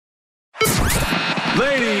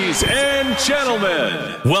Ladies and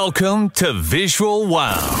gentlemen, welcome to Visual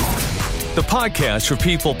Wow, the podcast for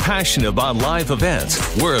people passionate about live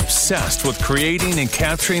events. We're obsessed with creating and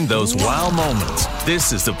capturing those wow moments.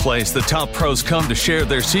 This is the place the top pros come to share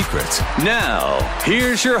their secrets. Now,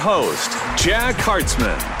 here's your host, Jack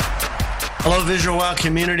Hartzman. Hello, Visual Wow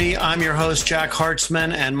community. I'm your host, Jack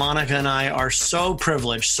Hartzman, and Monica and I are so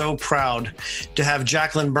privileged, so proud to have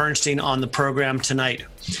Jaclyn Bernstein on the program tonight.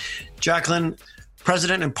 Jaclyn,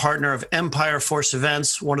 president and partner of Empire Force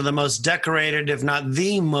Events, one of the most decorated, if not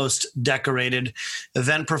the most decorated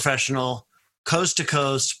event professional, coast to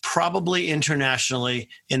coast, probably internationally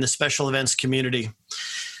in the special events community.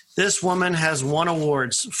 This woman has won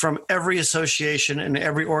awards from every association and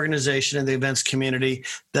every organization in the events community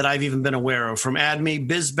that I've even been aware of, from ADME,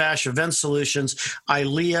 BizBash, Event Solutions,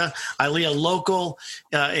 ILEA Local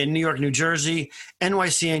in New York, New Jersey,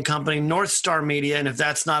 NYC and Company, North Star Media, and if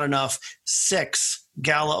that's not enough, 6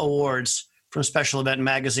 gala awards from Special Event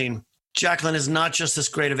Magazine. Jaclyn is not just this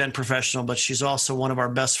great event professional, but she's also one of our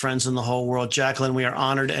best friends in the whole world. Jaclyn, we are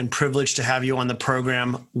honored and privileged to have you on the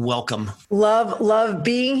program. Welcome. Love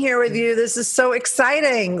being here with you. This is so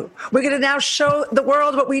exciting. We're going to now show the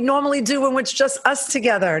world what we normally do when it's just us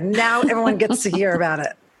together. Now everyone gets to hear about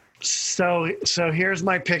it. So here's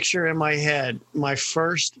my picture in my head, my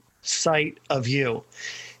first sight of you.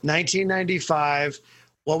 1995.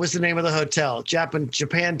 What was the name of the hotel?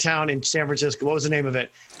 Japantown in San Francisco. What was the name of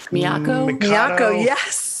it? Miyako,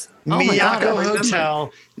 yes. Miyako Hotel,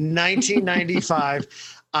 1995.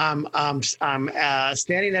 I'm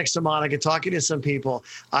standing next to Monica, talking to some people.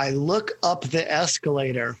 I look up the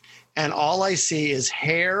escalator, and all I see is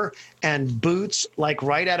hair and boots, like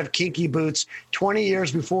right out of Kinky Boots, 20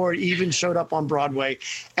 years before it even showed up on Broadway.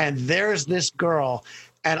 And there's this girl,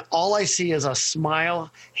 and all I see is a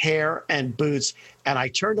smile, hair, and boots. And I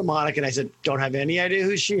turned to Monica and I said, don't have any idea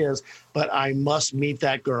who she is, but I must meet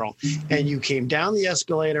that girl. Mm-hmm. And you came down the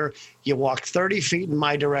escalator, you walked 30 feet in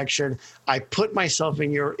my direction. I put myself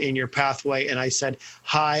in your pathway and I said,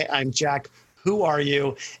 hi, I'm Jack. Who are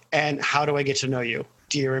you? And how do I get to know you?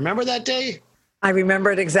 Do you remember that day? I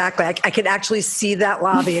remember it exactly. I could actually see that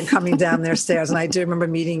lobby and coming down their stairs. And I do remember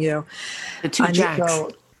meeting you. The two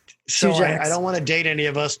Jacks. So I don't want to date any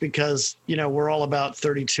of us because, we're all about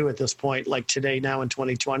 32 at this point, like today, now in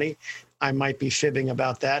 2020. I might be fibbing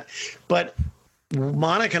about that. But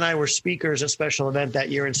Monica and I were speakers at a special event that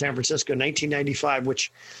year in San Francisco, 1995,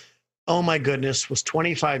 which, oh my goodness, was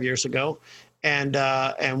 25 years ago. And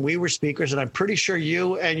we were speakers. And I'm pretty sure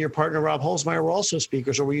you and your partner, Rob Holzmeyer, were also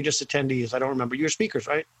speakers, or were you just attendees? I don't remember. You were speakers,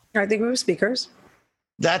 right? I think we were speakers.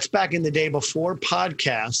 That's back in the day before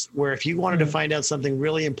podcasts, where if you wanted to find out something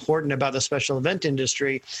really important about the special event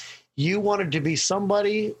industry, you wanted to be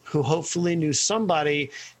somebody who hopefully knew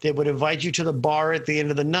somebody that would invite you to the bar at the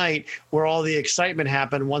end of the night where all the excitement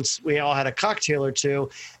happened once we all had a cocktail or two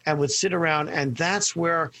and would sit around. And that's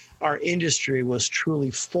where our industry was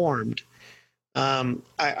truly formed.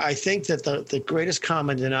 I think that the greatest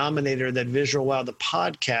common denominator that Visual Wow, the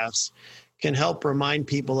podcast, can help remind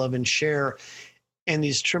people of and share in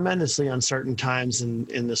these tremendously uncertain times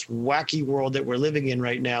in this wacky world that we're living in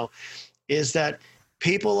right now, is that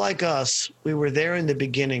people like us, we were there in the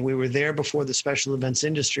beginning. We were there before the special events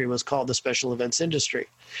industry was called the special events industry.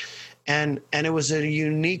 And it was a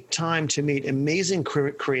unique time to meet amazing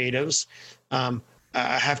creatives. I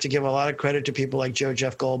have to give a lot of credit to people like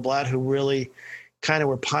Jeff Goldblatt, who really kind of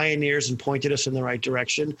were pioneers and pointed us in the right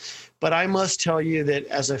direction. But I must tell you that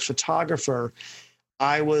as a photographer,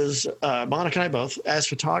 I was, Monica and I both, as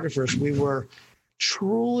photographers, we were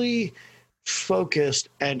truly focused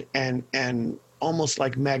and almost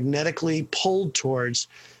like magnetically pulled towards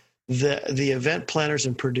the event planners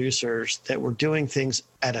and producers that were doing things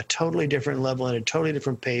at a totally different level and a totally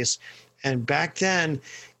different pace. And back then,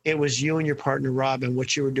 it was you and your partner, Rob, and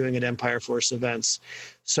what you were doing at Empire Force Events.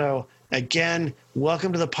 So again,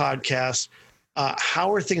 welcome to the podcast.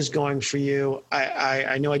 How are things going for you?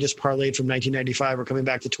 I know I just parlayed from 1995. We're coming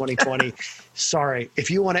back to 2020. Sorry. If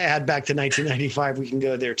you want to add back to 1995, we can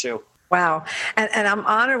go there too. Wow. And I'm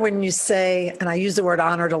honored when you say, and I use the word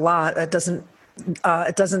honored a lot, it doesn't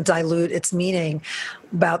dilute its meaning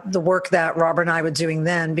about the work that Robert and I were doing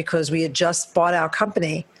then, because we had just bought our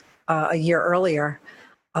company a year earlier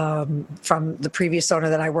from the previous owner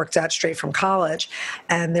that I worked at straight from college.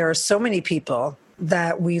 And there are so many people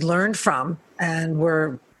that we learned from and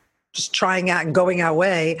we're just trying out and going our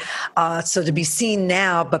way. So to be seen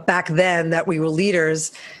now, but back then that we were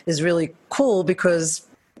leaders is really cool, because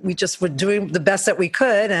we just were doing the best that we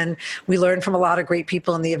could. And we learned from a lot of great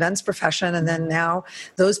people in the events profession. And then now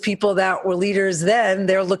those people that were leaders then,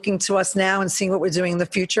 they're looking to us now and seeing what we're doing in the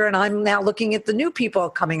future. And I'm now looking at the new people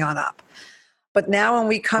coming on up. But now when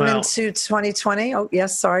we come into 2020, oh,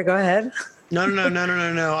 yes, sorry, go ahead. No.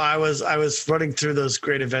 I was running through those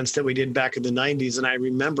great events that we did back in the 90s, and I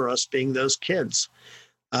remember us being those kids.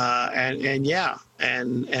 And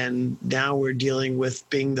now we're dealing with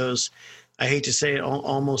being those, I hate to say it,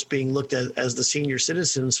 almost being looked at as the senior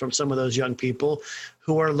citizens from some of those young people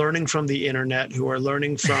who are learning from the internet, who are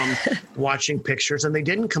learning from watching pictures, and they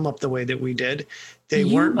didn't come up the way that we did. They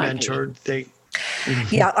weren't mentored.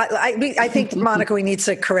 Yeah, I think, Monica, we need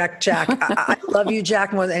to correct Jack. I love you,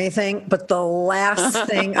 Jack, more than anything, but the last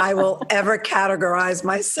thing I will ever categorize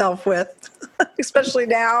myself with, especially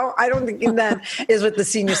now, I don't think then, is with the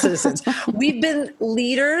senior citizens. We've been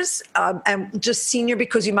leaders, and just senior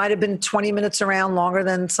because you might have been 20 minutes around longer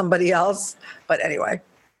than somebody else. But anyway,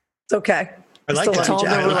 it's okay. I like that. All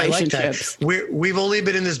the relationships. We've only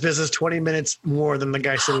been in this business 20 minutes more than the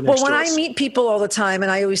guy sitting next to us. Well, when I meet people all the time,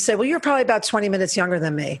 and I always say, well, you're probably about 20 minutes younger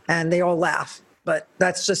than me. And they all laugh. But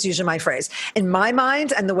that's just usually my phrase. In my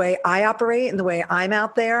mind and the way I operate and the way I'm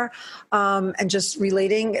out there, and just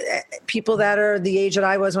relating, people that are the age that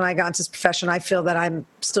I was when I got into this profession, I feel that I'm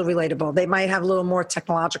still relatable. They might have a little more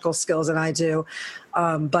technological skills than I do,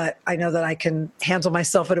 but I know that I can handle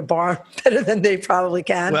myself at a bar better than they probably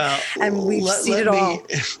can. Well, and we've seen it all.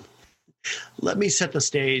 Let me set the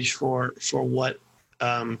stage for what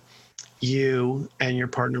you and your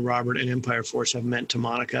partner, Robert, and Empire Force have meant to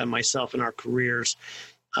Monica and myself in our careers.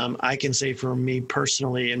 I can say for me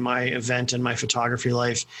personally in my event and my photography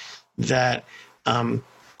life that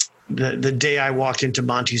the day I walked into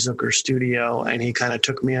Monty Zucker's studio and he kind of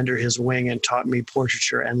took me under his wing and taught me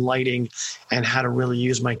portraiture and lighting and how to really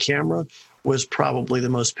use my camera was probably the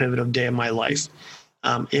most pivotal day of my life.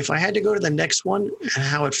 If I had to go to the next one and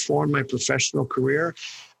how it formed my professional career,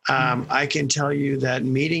 I can tell you that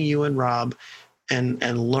meeting you and Rob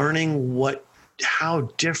and learning how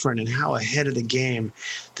different and how ahead of the game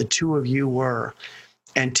the two of you were,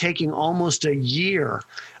 and taking almost a year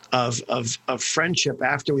of friendship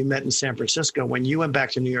after we met in San Francisco, when you went back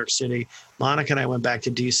to New York City, Monica and I went back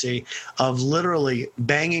to DC, of literally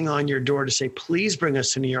banging on your door to say, please bring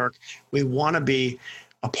us to New York. We want to be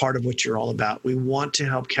a part of what you're all about. We want to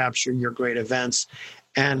help capture your great events.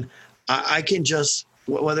 And I can just,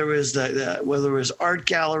 whether it was art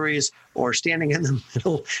galleries or standing in the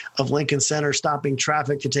middle of Lincoln Center, stopping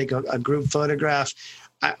traffic to take a group photograph.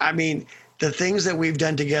 I mean, the things that we've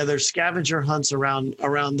done together, scavenger hunts around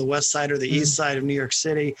the west side or the east side of New York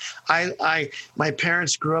City. My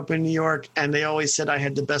parents grew up in New York, and they always said I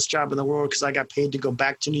had the best job in the world because I got paid to go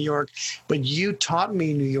back to New York. But you taught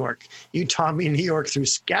me New York. You taught me New York through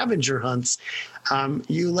scavenger hunts.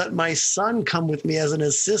 You let my son come with me as an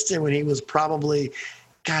assistant when he was probably,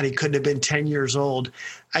 God, he couldn't have been 10 years old.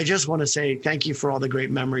 I just want to say thank you for all the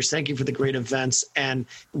great memories. Thank you for the great events. And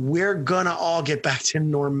we're going to all get back to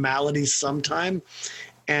normality sometime.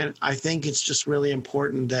 And I think it's just really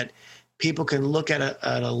important that people can look at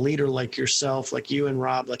a leader like yourself, like you and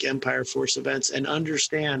Rob, like Empire Force Events, and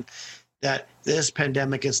understand that this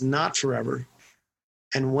pandemic is not forever.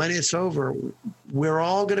 And when it's over, we're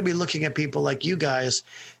all going to be looking at people like you guys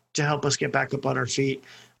to help us get back up on our feet.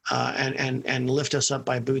 And lift us up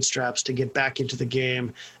by bootstraps to get back into the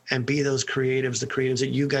game and be those creatives, the creatives that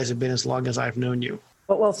you guys have been as long as I've known you.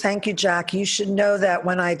 Well, thank you, Jack. You should know that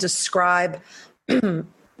when I describe the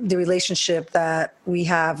relationship that we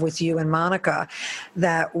have with you and Monica,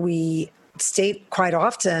 that we state quite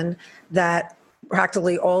often that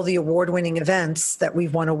practically all the award-winning events that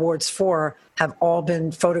we've won awards for have all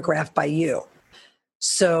been photographed by you.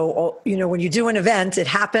 So, when you do an event, it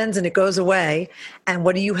happens and it goes away. And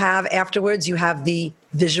what do you have afterwards? You have the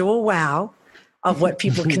visual wow of what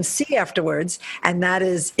people can see afterwards. And that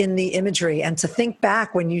is in the imagery. And to think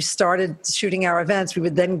back when you started shooting our events, we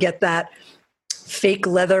would then get that fake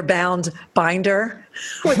leather-bound binder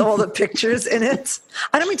with all the pictures in it.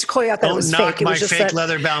 I don't mean to call you out that it was fake. It was just fake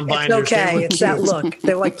leather-bound binders. It's okay. It's that look.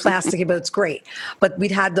 They're like plasticky, but it's great. But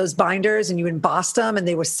we'd had those binders, and you embossed them, and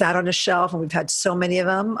they were sat on a shelf, and we've had so many of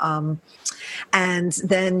them. And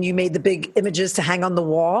then you made the big images to hang on the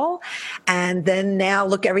wall. And then now,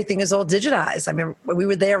 look, everything is all digitized. I mean, we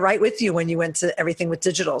were there right with you when you went to everything with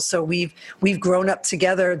digital. So we've grown up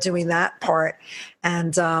together doing that part.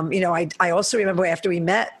 And, I also remember after we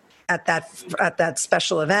met at that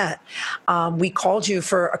special event. We called you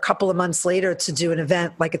for a couple of months later to do an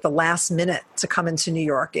event like at the last minute to come into New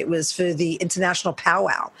York. It was for the International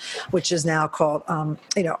Powwow, which is now called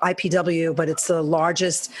IPW, but it's the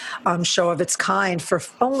largest show of its kind for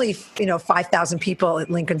only 5,000 people at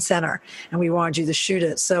Lincoln Center, and we wanted you to shoot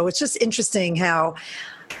it. So it's just interesting how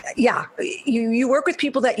you work with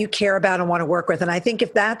people that you care about and want to work with. And I think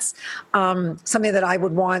if that's something that I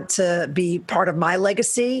would want to be part of my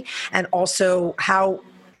legacy, and also how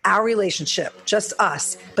our relationship, just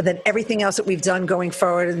us, but then everything else that we've done going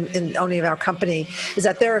forward in owning of our company, is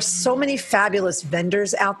that there are so many fabulous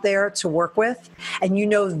vendors out there to work with, and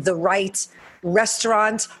the right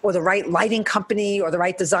restaurant or the right lighting company or the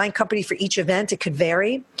right design company for each event. It could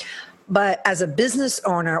vary. But as a business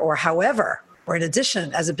owner, or in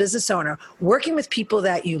addition, as a business owner, working with people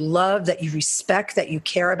that you love, that you respect, that you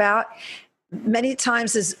care about, many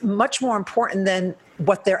times is much more important than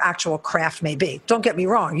what their actual craft may be. Don't get me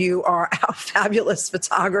wrong, you are a fabulous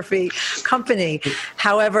photography company.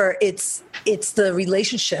 However, it's the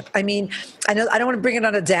relationship. I mean, I know I don't want to bring it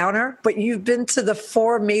on a downer, but you've been to the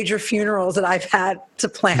 4 major funerals that I've had to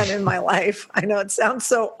plan in my life. I know it sounds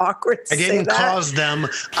so awkward to say that. I didn't cause them.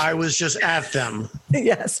 I was just at them.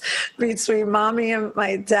 Yes. Between mommy and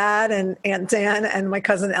my dad and Aunt Dan and my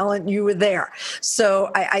cousin Ellen, you were there. So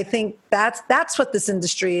I think that's what this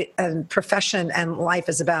industry and profession and life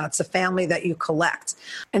is about. It's a family that you collect.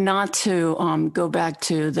 And not to go back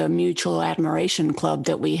to the mutual admiration club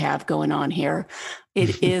that we have going on here.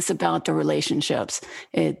 It is about the relationships.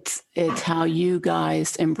 It's how you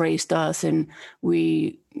guys embraced us, and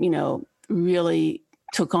we, really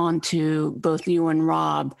took on to both you and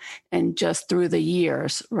Rob, and just through the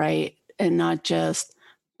years, right? And not just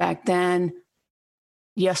back then,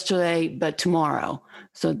 yesterday, but tomorrow.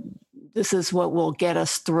 So this is what will get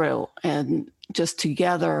us through. And just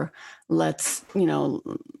together, let's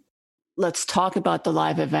talk about the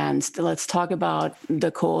live events. Let's talk about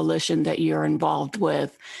the coalition that you're involved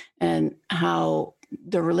with, and how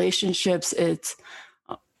the relationships, it's,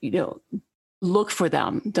 look for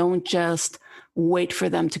them. Don't just wait for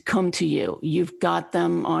them to come to you. You've got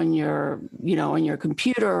them on your, on your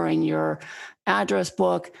computer and your address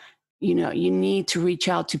book. You need to reach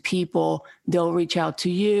out to people. They'll reach out to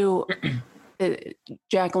you.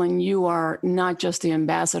 Jaclyn, you are not just the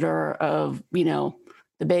ambassador of, the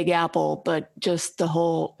Big Apple, but just the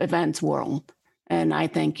whole events world. And I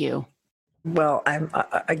thank you. Well, I'm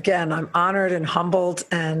honored and humbled,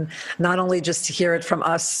 and not only just to hear it from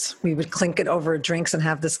us, we would clink it over drinks and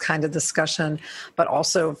have this kind of discussion, but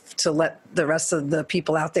also to let the rest of the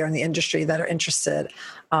people out there in the industry that are interested,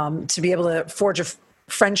 to be able to forge a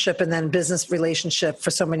friendship and then business relationship for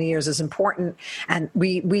so many years is important. And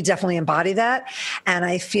we definitely embody that. And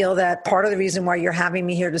I feel that part of the reason why you're having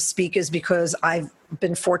me here to speak is because I've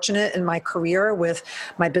been fortunate in my career with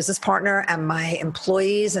my business partner and my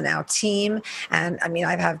employees and our team. And I mean,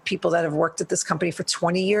 I've had people that have worked at this company for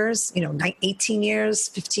 20 years, 18 years,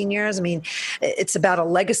 15 years. I mean, it's about a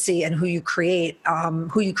legacy and who you create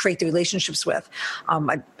the relationships with.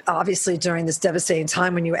 Obviously, during this devastating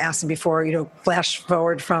time, when you were asking before, flash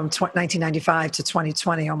forward from 1995 to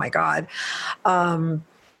 2020, oh my God.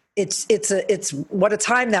 It's what a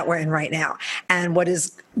time that we're in right now. And what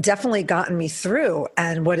has definitely gotten me through,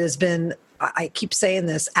 and what has been, I keep saying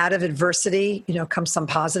this, out of adversity, comes some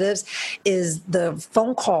positives, is the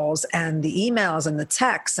phone calls and the emails and the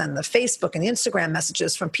texts and the Facebook and the Instagram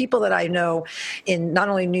messages from people that I know in not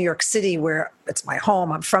only New York City, where it's my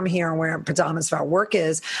home, I'm from here, and where predominance of our work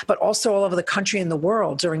is, but also all over the country and the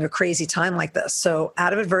world during a crazy time like this. So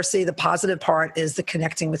out of adversity, the positive part is the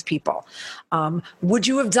connecting with people. Would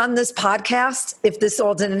you have done this podcast if this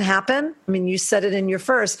all didn't happen? I mean, you said it in your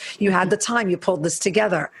first, you had the time, you pulled this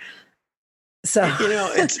together. So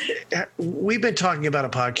we've been talking about a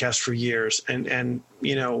podcast for years, and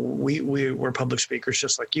we're public speakers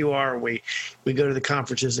just like you are. We go to the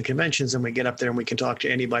conferences, the conventions, and we get up there and we can talk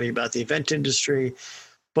to anybody about the event industry.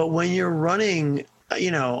 But when you're running, a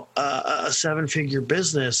 7-figure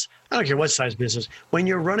business, I don't care what size business, when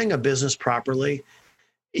you're running a business properly,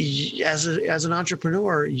 as an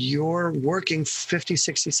entrepreneur, you're working 50,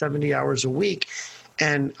 60, 70 hours a week.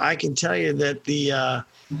 And I can tell you that the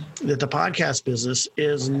podcast business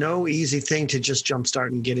is no easy thing to just jumpstart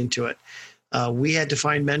and get into it. We had to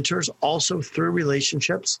find mentors also through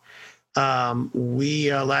relationships.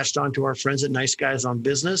 We latched on to our friends at Nice Guys on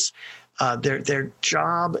Business. Their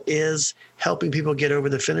job is helping people get over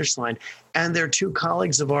the finish line. And they're 2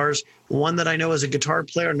 colleagues of ours. one that I know is a guitar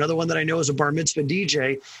player, another one that I know is a bar mitzvah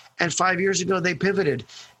DJ. And 5 years ago, they pivoted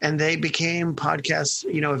and they became podcast,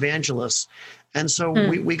 evangelists. And so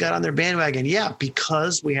we got on their bandwagon. Yeah,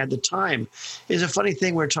 because we had the time. It's a funny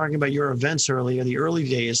thing. We were talking about your events earlier, the early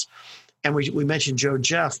days, and we mentioned Joe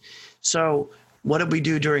Jeff. So what did we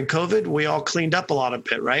do during COVID? We all cleaned up a lot of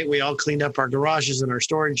it, right? We all cleaned up our garages and our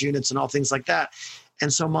storage units and all things like that.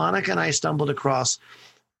 And so Monica and I stumbled across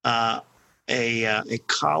a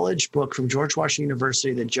college book from George Washington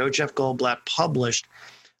University that Joe Jeff Goldblatt published.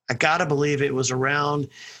 I got to believe it was around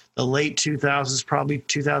the late 2000s, probably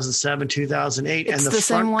 2007, 2008. It's and the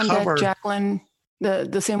same one cover, that Jaclyn,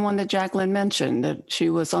 the same one that Jaclyn mentioned, that she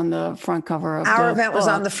was on the front cover of our the event book. was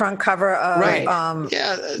on the front cover of right.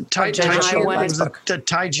 Tai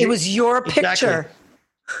Chi. It was your picture.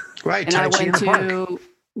 Exactly. Right. And Tai I Chi in went the to park.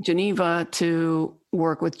 Geneva to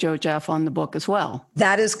work with Joe Jeff on the book as well.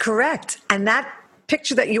 That is correct. And that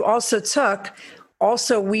picture that you also took,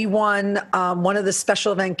 we won one of the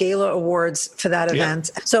special event gala awards for that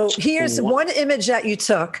event. So here's one image that you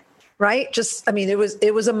took, right?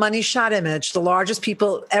 It was a money shot image, the largest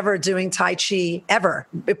people ever doing Tai Chi ever.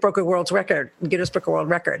 It broke a world record, Guinness Book of World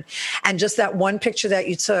Record. And just that one picture that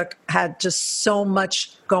you took had just so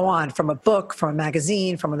much go on, from a book, from a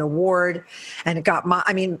magazine, from an award. And it got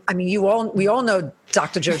we all know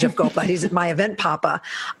Dr. Joe Jeff Goldblatt. He's my event papa.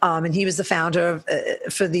 And he was the founder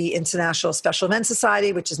for the International Special Events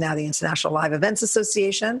Society, which is now the International Live Events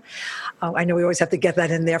Association. I know we always have to get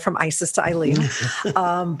that in there, from Isis to Eileen.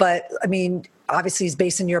 But obviously he's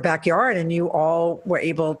based in your backyard, and we all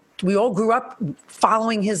grew up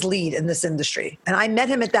following his lead in this industry. And I met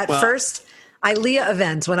him at that first ILEA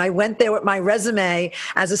event when I went there with my resume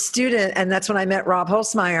as a student, and that's when I met Rob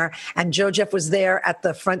Holzmeyer, and Joe Jeff was there at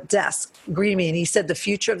the front desk greeting me, and he said the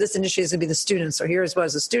future of this industry is going to be the students. So here he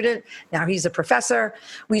was, a student, now he's a professor.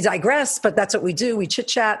 We digress, but that's what we do. We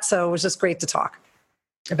chit-chat, so it was just great to talk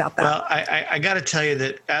about that. Well, I got to tell you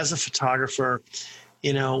that as a photographer,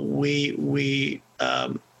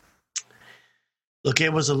 look,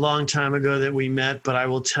 it was a long time ago that we met, but I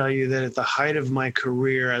will tell you that at the height of my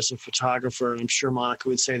career as a photographer, and I'm sure Monica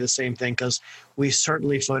would say the same thing, because we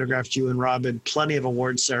certainly photographed you and Rob at plenty of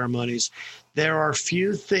award ceremonies. There are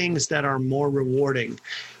few things that are more rewarding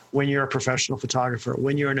when you're a professional photographer,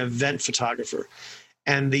 when you're an event photographer.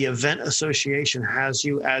 And the event association has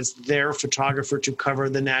you as their photographer to cover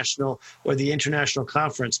the national or the international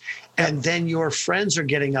conference. And then your friends are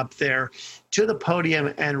getting up there to the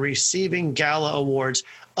podium and receiving gala awards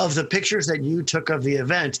of the pictures that you took of the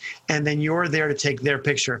event. And then you're there to take their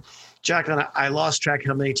picture. Jaclyn, I lost track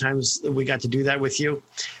how many times we got to do that with you.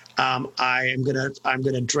 I'm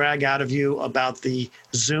gonna drag out of you about the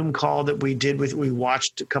Zoom call that we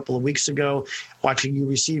watched a couple of weeks ago, watching you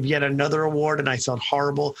receive yet another award, and I felt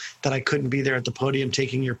horrible that I couldn't be there at the podium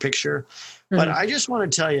taking your picture. Mm-hmm. But I just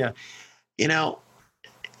want to tell you,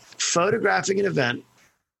 photographing an event,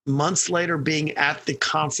 months later being at the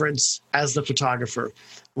conference as the photographer,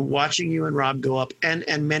 watching you and Rob go up, and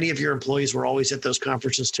many of your employees were always at those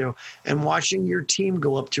conferences too, and watching your team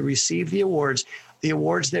go up to receive the awards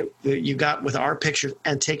that you got with our pictures,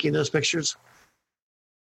 and taking those pictures.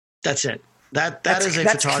 That's it. That's a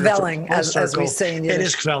photographer. Kvelling, as we say in Yiddish. It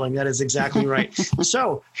is kvelling. That is exactly right.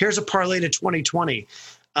 So here's a parlay to 2020.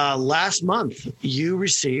 Last month, you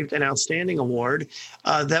received an outstanding award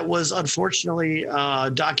that was unfortunately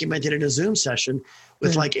documented in a Zoom session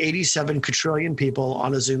with like 87 quadrillion people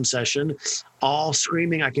on a Zoom session, all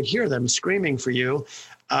screaming. I could hear them screaming for you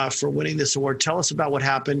for winning this award. Tell us about what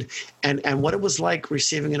happened and what it was like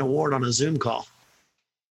receiving an award on a Zoom call.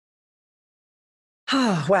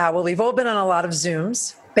 Oh, wow. Well, we've all been on a lot of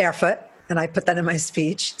Zooms barefoot, and I put that in my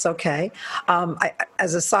speech. It's okay.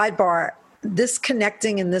 As a sidebar, this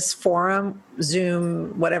connecting in this forum,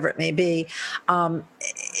 Zoom, whatever it may be,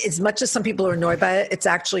 as much as some people are annoyed by it, it's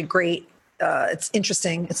actually great. It's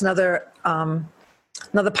interesting. It's another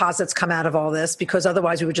positive that's come out of all this, because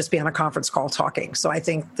otherwise we would just be on a conference call talking. So I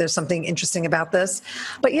think there's something interesting about this.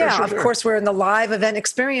 But yeah, of course, we're in the live event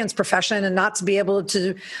experience profession, and not to be able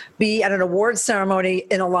to be at an awards ceremony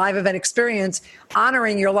in a live event experience,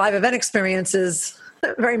 honoring your live event experience is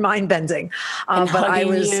very mind-bending. But I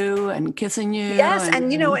was you and kissing you. Yes, and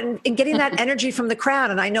getting that energy from the crowd.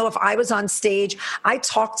 And I know if I was on stage, I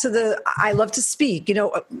love to speak.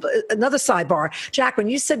 Another sidebar, Jack, when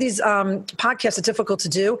you said these podcasts are difficult to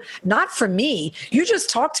do, not for me. You just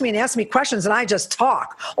talk to me and ask me questions, and I just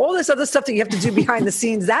talk. All this other stuff that you have to do behind the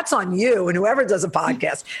scenes, that's on you and whoever does a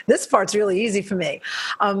podcast. This part's really easy for me.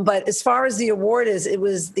 But as far as the award it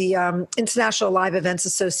was the International Live Events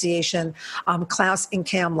Association Klaus and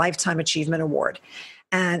Cam Lifetime Achievement Award.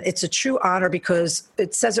 And it's a true honor because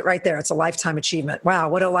it says it right there. It's a lifetime achievement. Wow,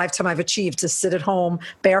 what a lifetime I've achieved to sit at home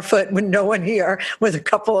barefoot with no one here, with a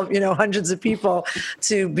couple of, hundreds of people,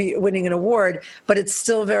 to be winning an award. But it's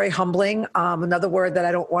still very humbling. Another word that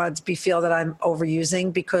I don't want to feel that I'm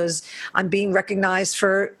overusing, because I'm being recognized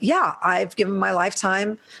for, I've given my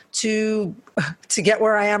lifetime to get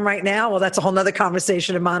where I am right now. Well, that's a whole nother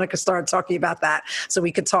conversation, and Monica started talking about that. So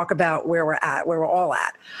we could talk about where we're at, where we're all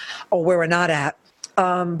at, or where we're not at.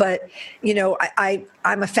 But,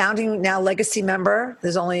 I'm a founding now legacy member.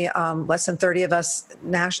 There's only less than 30 of us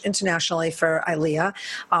internationally for ILEA.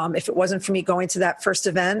 If it wasn't for me going to that first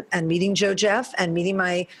event and meeting Joe Jeff and meeting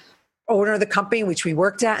my owner of the company, which we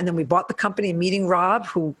worked at, and then we bought the company, and meeting Rob,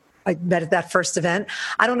 who I met at that first event,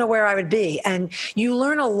 I don't know where I would be. And you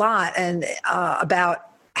learn a lot about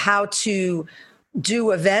how to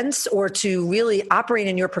do events or to really operate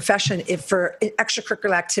in your profession for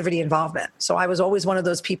extracurricular activity involvement. So I was always one of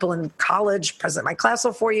those people in college, president of my class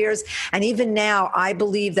for 4 years. And even now, I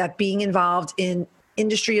believe that being involved in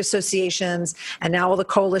industry associations and now all the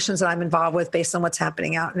coalitions that I'm involved with based on what's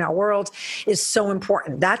happening out in our world is so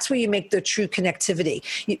important. That's where you make the true connectivity.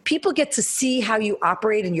 People get to see how you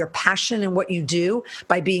operate and your passion and what you do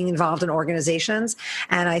by being involved in organizations.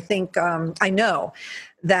 And I think, I know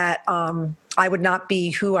that I would not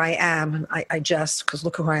be who I am. I just, because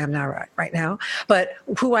look who I am now, right now, but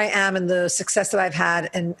who I am and the success that I've had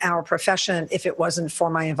in our profession if it wasn't for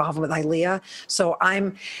my involvement with ILEA. So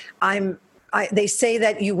they say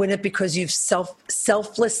that you win it because you've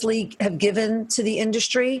selflessly have given to the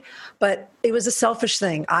industry, but it was a selfish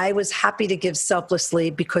thing. I was happy to give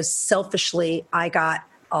selflessly because selfishly I got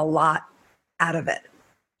a lot out of it.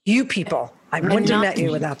 You people, I wouldn't have met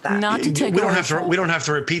you without that. Not to take we don't have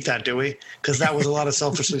to repeat that, do we? Because that was a lot of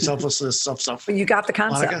selflessness, stuff. You got the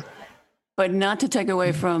concept. Monica? But not to take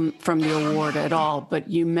away from the award at all. But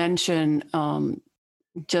you mentioned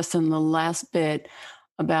just in the last bit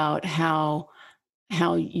about how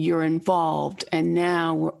you're involved, and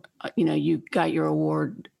now you got your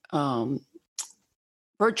award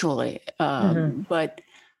virtually, but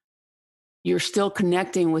you're still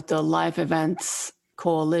connecting with the Live Events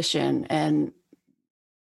Coalition, and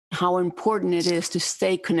how important it is to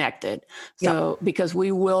stay connected. So, because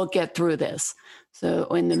we will get through this. So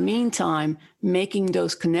in the meantime, making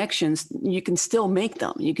those connections, you can still make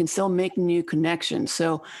them. You can still make new connections.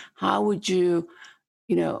 So how would you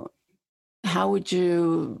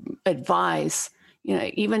advise,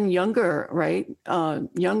 even younger, right?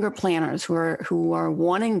 Younger planners who are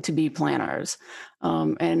wanting to be planners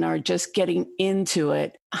and are just getting into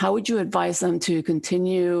it. How would you advise them to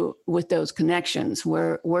continue with those connections?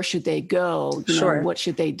 Where should they go? Sure. What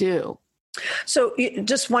should they do? So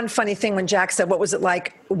just one funny thing, when Jack said, what was it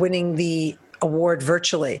like winning the award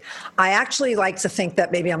virtually? I actually like to think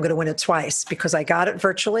that maybe I'm going to win it twice because I got it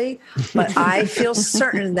virtually, but I feel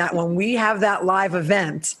certain that when we have that live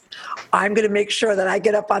event, I'm going to make sure that I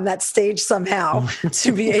get up on that stage somehow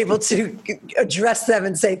to be able to address them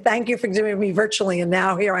and say, thank you for doing me virtually. And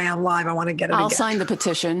now here I am live. I want to get it I'll again. sign the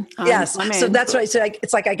petition. Yes. So that's what I said.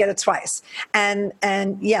 It's like I get it twice. And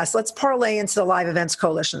yes, let's parlay into the Live Events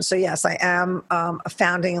Coalition. So yes, I am a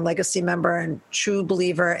founding and legacy member and true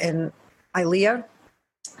believer in ILEA,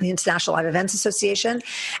 the International Live Events Association.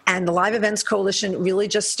 And the Live Events Coalition really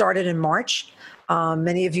just started in March.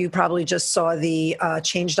 Many of you probably just saw the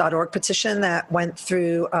change.org petition that went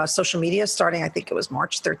through social media starting, I think it was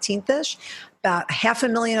March 13th-ish. About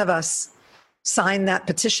 500,000 of us signed that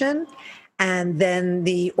petition. And then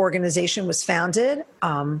the organization was founded.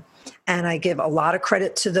 And I give a lot of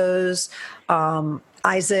credit to those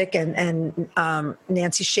Isaac and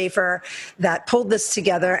Nancy Schaefer that pulled this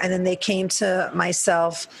together. And then they came to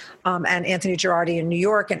myself and Anthony Girardi in New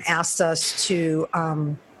York and asked us to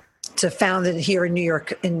found it here in New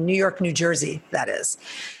York, New Jersey, that is.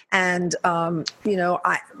 And,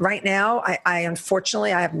 right now, I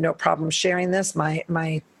unfortunately, I have no problem sharing this.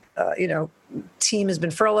 My team has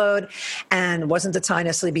been furloughed and wasn't the time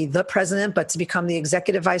necessarily to be the president, but to become the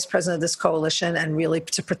executive vice president of this coalition and really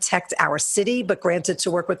to protect our city, but granted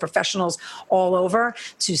to work with professionals all over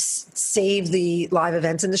to save the live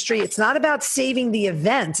events industry. It's not about saving the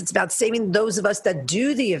events. It's about saving those of us that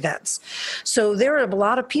do the events. So there are a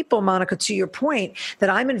lot of people, Monica, to your point, that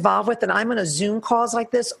I'm involved with, and I'm on a Zoom calls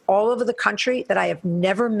like this all over the country that I have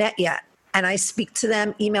never met yet. And I speak to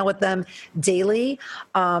them, email with them daily.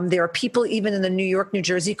 There are people even in the New York, New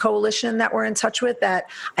Jersey coalition that we're in touch with that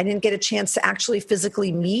I didn't get a chance to actually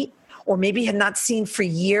physically meet or maybe had not seen for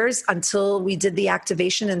years until we did the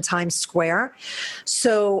activation in Times Square.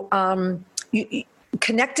 So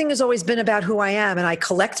connecting has always been about who I am, and I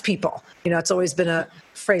collect people. It's always been a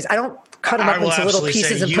phrase. I don't cut them up into little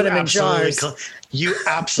pieces and put them in jars. You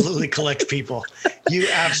absolutely collect people.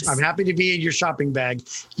 I'm happy to be in your shopping bag.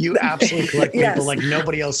 You absolutely collect people like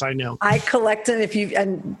nobody else I know. I collect them.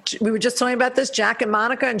 And we were just talking about this. Jack and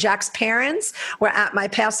Monica and Jack's parents were at my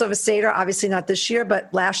Passover Seder, obviously not this year,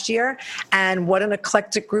 but last year. And what an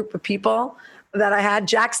eclectic group of people that I had.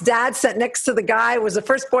 Jack's dad sat next to the guy, was the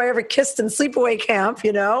first boy I ever kissed in sleepaway camp,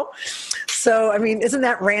 So, isn't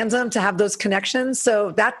that random to have those connections?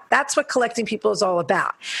 So that's what collecting people is all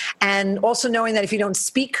about. And also knowing that if you don't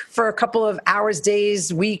speak for a couple of hours,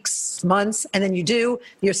 days, weeks, months, and then you do,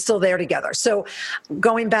 you're still there together. So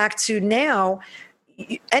going back to now,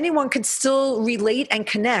 anyone could still relate and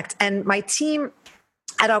connect. And my team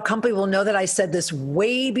at our company will know that I said this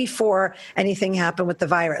way before anything happened with the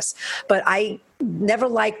virus. But I never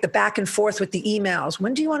liked the back and forth with the emails.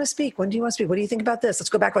 When do you want to speak? When do you want to speak? What do you think about this? Let's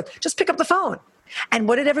go back. Just pick up the phone. And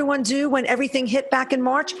what did everyone do when everything hit back in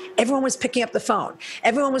March? Everyone was picking up the phone.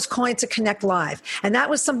 Everyone was calling to connect live. And that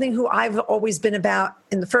was something who I've always been about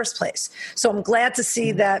in the first place. So I'm glad to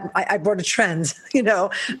see that I brought a trend,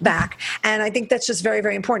 back. And I think that's just very,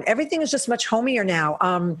 very important. Everything is just much homier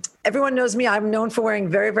now. Everyone knows me. I'm known for wearing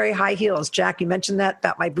very, very high heels. Jack, you mentioned that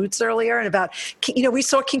about my boots earlier and about, we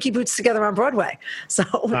saw Kinky Boots together on Broadway. So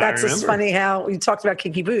that's just funny how we talked about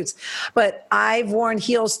Kinky Boots. But I've worn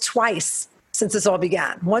heels twice since this all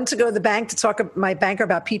began. One to go to the bank to talk to my banker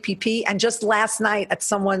about PPP. And just last night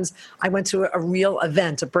I went to a real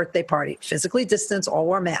event, a birthday party, physically distanced, all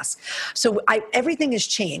wore masks. So everything has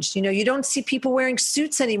changed. You don't see people wearing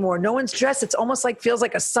suits anymore. No one's dressed. It's almost feels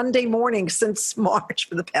like a Sunday morning since March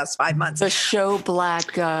for the past 5 months. The show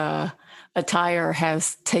black attire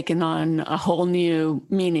has taken on a whole new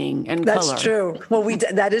meaning and color. That's true. Well,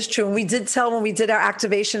 that is true. And we did tell when we did our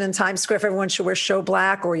activation in Times Square, if everyone should wear show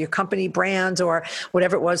black or your company brand or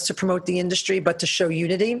whatever it was to promote the industry, but to show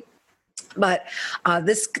unity. But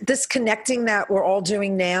this connecting that we're all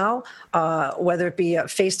doing now, whether it be a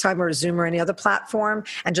FaceTime or a Zoom or any other platform,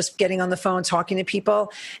 and just getting on the phone, talking to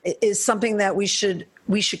people, is something that we should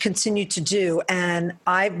continue to do. And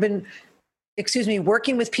I've been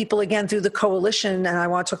working with people again through the coalition. And I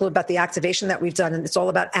want to talk a little about the activation that we've done. And it's all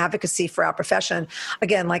about advocacy for our profession.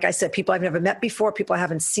 Again, like I said, people I've never met before, people I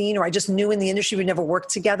haven't seen, or I just knew in the industry, we never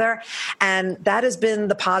worked together. And that has been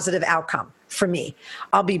the positive outcome for me.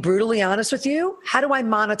 I'll be brutally honest with you. How do I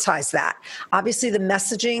monetize that? Obviously, the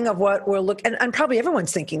messaging of what we're looking, and probably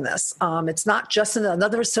everyone's thinking this. It's not just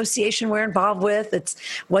another association we're involved with. It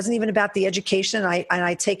wasn't even about the education.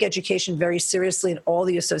 I take education very seriously in all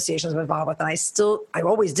the associations I'm involved with. And I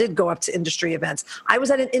always did go up to industry events. I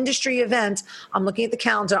was at an industry event, I'm looking at the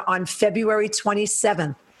calendar, on February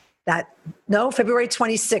 27th. February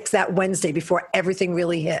 26th, that Wednesday before everything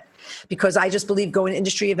really hit. Because I just believe going to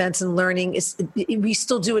industry events and learning we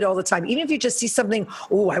still do it all the time. Even if you just see something,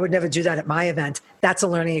 I would never do that at my event. That's a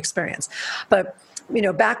learning experience. But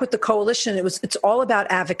back with the coalition, it's all about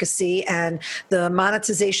advocacy, and the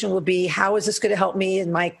monetization will be, how is this going to help me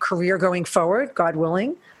in my career going forward, God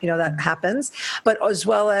willing, that happens. But as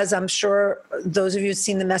well as, I'm sure those of you who've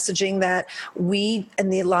seen the messaging, that we in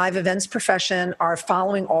the live events profession are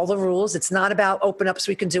following all the rules. It's not about open up so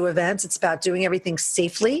we can do events. It's about doing everything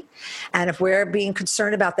safely. And if we're being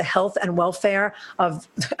concerned about the health and welfare of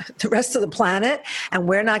the rest of the planet, and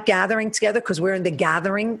we're not gathering together because we're in the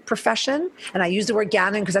gathering profession, and I use the word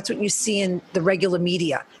gathering because that's what you see in the regular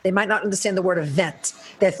media. They might not understand the word event.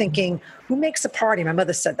 They're thinking, who makes a party? My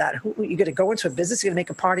mother said that. You got to go into a business, you're going to make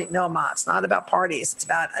a party? No, Ma, it's not about parties. It's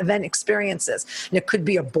about event experiences. And it could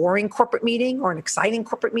be a boring corporate meeting or an exciting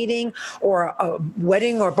corporate meeting or a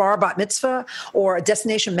wedding or bar bat mitzvah or a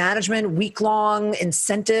destination management week-long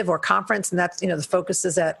incentive or conference. And that's, the focus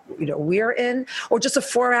is that, we're in, or just a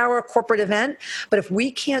 4-hour corporate event. But if we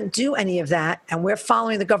can't do any of that and we're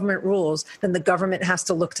following the government rules, then the government has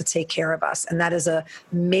to look to take care of us. And that is a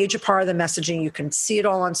major part of the messaging. You can see it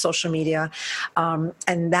all on social media.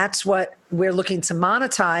 And that's what we're looking to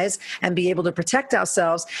monetize and be able to protect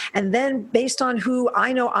ourselves. And then based on who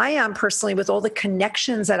I know I am personally, with all the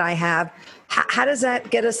connections that I have, how does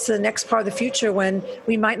that get us to the next part of the future when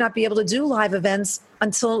we might not be able to do live events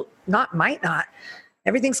until,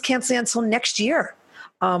 everything's canceling until next year.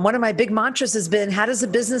 One of my big mantras has been, how does a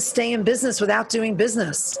business stay in business without doing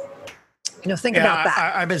business? Think about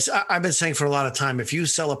that. I've been saying for a lot of time, if you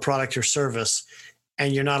sell a product or service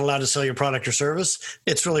and you're not allowed to sell your product or service,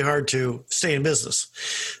 it's really hard to stay in business.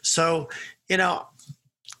 So,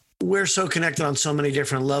 we're so connected on so many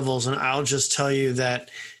different levels. And I'll just tell you that,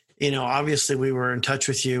 obviously we were in touch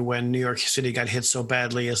with you when New York City got hit so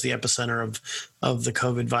badly as the epicenter of the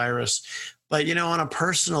COVID virus. But, on a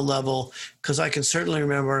personal level, because I can certainly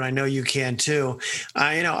remember, and I know you can too,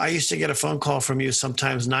 I used to get a phone call from you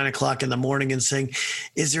sometimes 9 o'clock in the morning and saying,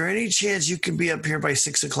 is there any chance you can be up here by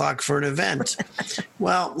 6 o'clock for an event?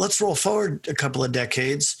 Well, let's roll forward a couple of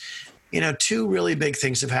decades. Two really big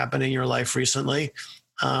things have happened in your life recently.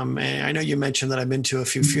 And I know you mentioned that I've been to a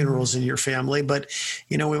few funerals in your family, but,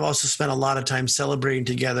 we've also spent a lot of time celebrating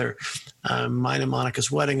together. Mine and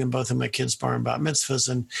Monica's wedding and both of my kids' bar and bat mitzvahs.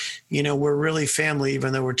 And, we're really family,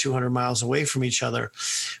 even though we're 200 miles away from each other.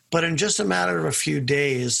 But in just a matter of a few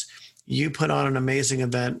days, you put on an amazing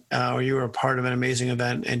event, or you were a part of an amazing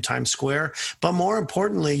event in Times Square. But more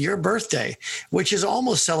importantly, your birthday, which is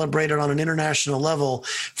almost celebrated on an international level,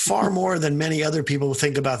 far more than many other people who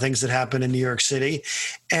think about things that happen in New York City.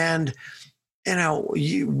 And,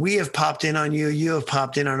 we have popped in on you. You have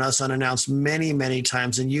popped in on us unannounced many, many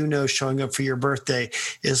times. And showing up for your birthday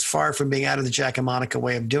is far from being out of the Jack and Monica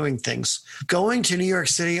way of doing things. Going to New York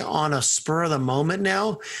City on a spur of the moment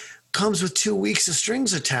now comes with 2 weeks of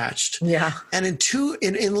strings attached. Yeah. And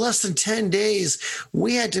in less than 10 days,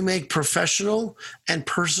 we had to make professional and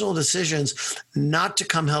personal decisions not to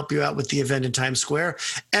come help you out with the event in Times Square,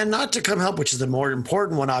 and not to come help, which is the more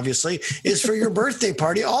important one, obviously, is for your birthday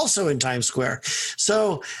party also in Times Square.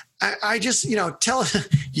 So I just, you don't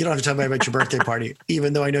have to tell me about your birthday party,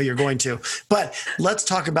 even though I know you're going to. But let's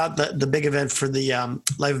talk about the big event for the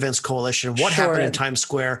Live Events Coalition. What happened in Times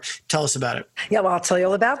Square? Tell us about it. Yeah, well, I'll tell you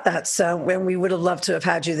all about that. So when we would have loved to have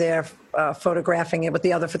had you there photographing it with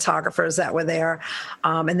the other photographers that were there.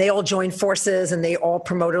 And they all joined forces and they all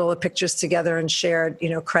promoted all the pictures together and shared,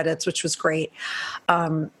 credits, which was great.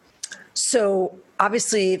 So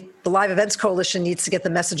obviously, the Live Events Coalition needs to get the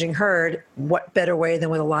messaging heard. What better way than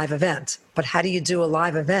with a live event? But how do you do a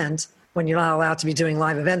live event when you're not allowed to be doing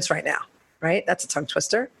live events right now, right? That's a tongue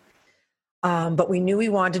twister. But we knew we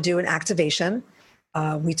wanted to do an activation.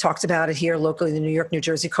 We talked about it here locally, the New York, New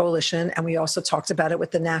Jersey Coalition, and we also talked about it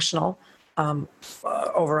with the national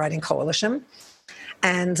overriding coalition.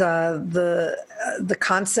 And the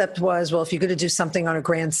concept was, well, if you're going to do something on a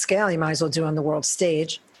grand scale, you might as well do it on the world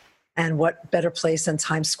stage. And what better place than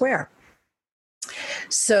Times Square?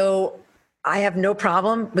 So I have no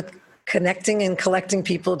problem with connecting and collecting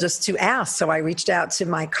people just to ask. So I reached out to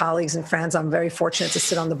my colleagues and friends. I'm very fortunate to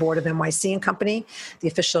sit on the board of NYC and Company, the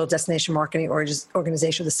official destination marketing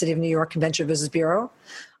organization of the City of New York Convention Visitors Bureau.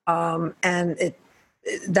 And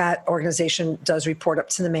that organization does report up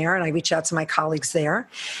to the mayor, and I reach out to my colleagues there.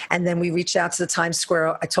 And then we reached out to the Times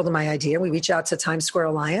Square. I told them my idea. We reached out to Times Square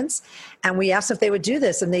Alliance, and we asked if they would do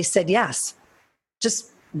this, and they said yes.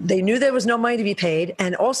 They knew there was no money to be paid.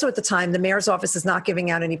 And also at the time, the mayor's office is not giving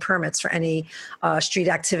out any permits for any street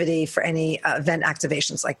activity, for any event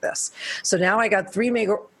activations like this. So now I got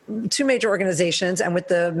two major organizations, and with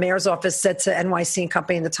the mayor's office said to NYC and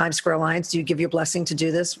Company and the Times Square Alliance, do you give your blessing to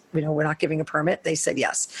do this? We're not giving a permit. They said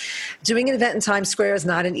yes. Doing an event in Times Square is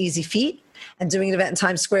not an easy feat, and doing an event in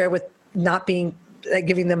Times Square with not being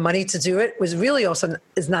giving them money to do it was really also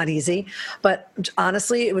is not easy. But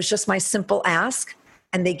honestly, it was just my simple ask.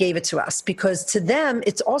 And they gave it to us because to them,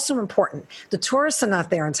 it's also important. The tourists are not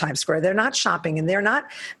there in Times Square. They're not shopping and they're not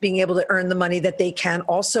being able to earn the money that they can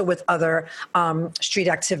also with other street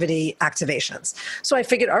activity activations. So I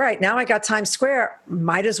figured, all right, now I got Times Square,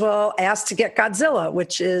 might as well ask to get Godzilla,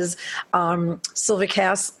 which is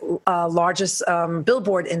Silvercast's largest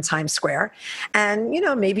billboard in Times Square. And,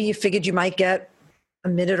 maybe you figured you might get a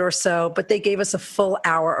minute or so, but they gave us a full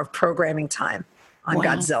hour of programming time on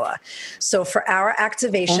Godzilla. So for our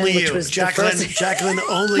activation, which was Jaclyn,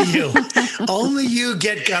 only you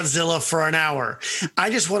get Godzilla for an hour.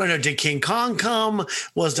 I just want to know, did King Kong come?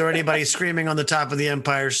 Was there anybody screaming on the top of the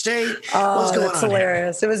Empire State? Oh, that's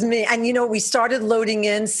hilarious. Here? It was me. And, we started loading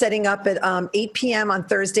in, setting up at 8 p.m. on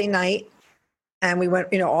Thursday night. And we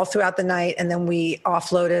went, all throughout the night. And then we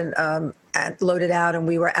offloaded and loaded out, and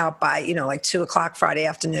we were out by, like 2 o'clock Friday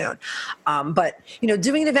afternoon. But,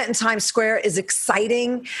 doing an event in Times Square is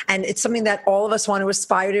exciting, and it's something that all of us want to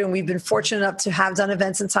aspire to. And we've been fortunate enough to have done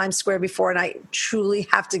events in Times Square before. And I truly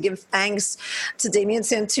have to give thanks to Damian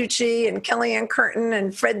Santucci and Kellyanne Curtin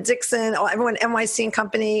and Fred Dixon, everyone, NYC and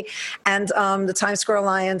Company, and the Times Square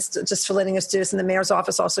Alliance just for letting us do this. And the mayor's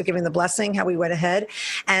office also giving the blessing, how we went ahead.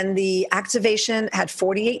 And the activation had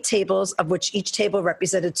 48 tables, of which each table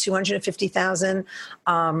represented 250,000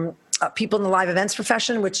 people in the live events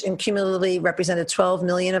profession, which cumulatively represented 12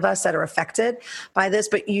 million of us that are affected by this.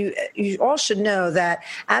 But you all should know that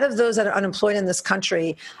out of those that are unemployed in this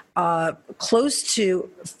country, close to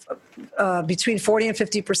between 40 and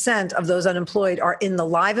 50% of those unemployed are in the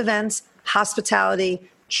live events, hospitality,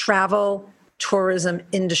 travel, tourism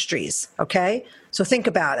industries. Okay. So think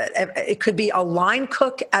about it. It could be a line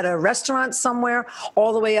cook at a restaurant somewhere,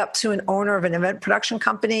 all the way up to an owner of an event production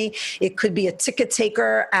company. It could be a ticket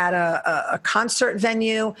taker at a concert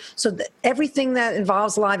venue. So everything that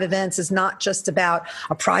involves live events is not just about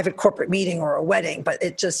a private corporate meeting or a wedding, but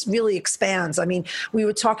it just really expands. I mean, we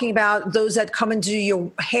were talking about those that come and do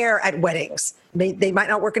your hair at weddings. They might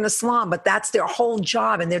not work in a salon, but that's their whole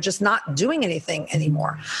job, and they're just not doing anything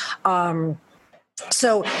anymore.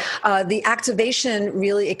 So the activation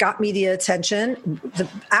really, it got media attention.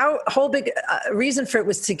 Our whole big reason for it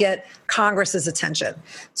was to get Congress's attention,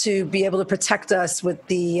 to be able to protect us with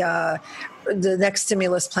the next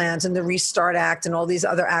stimulus plans and the Restart Act and all these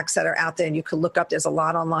other acts that are out there. And you can look up, there's a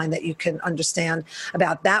lot online that you can understand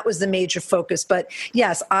about. That was the major focus. But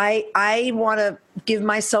yes, I want to give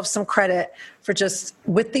myself some credit for just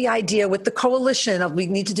with the idea, with the coalition of we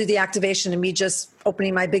need to do the activation, and me just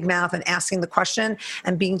opening my big mouth and asking the question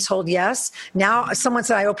and being told yes. Now, someone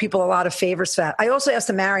said I owe people a lot of favors for that. I also asked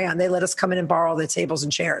the Marriott, and they let us come in and borrow their tables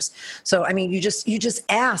and chairs. So, I mean, you just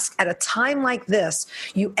ask at a time like this,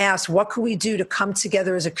 you ask, what can we do to come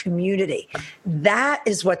together as a community? That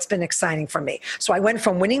is what's been exciting for me. So I went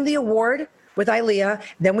from winning the award with ILEA,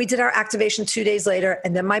 then we did our activation 2 days later,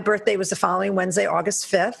 and then my birthday was the following Wednesday,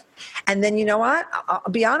 August 5th. And then, you know what?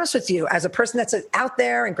 I'll be honest with you, as a person that's out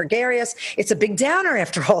there and gregarious, it's a big downer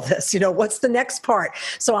after all this. You know, what's the next part?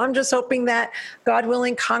 So I'm just hoping that, God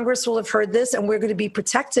willing, Congress will have heard this and we're going to be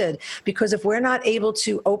protected, because if we're not able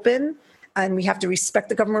to open, and we have to respect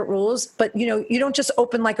the government rules. But, you know, you don't just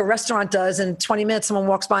open like a restaurant does and 20 minutes someone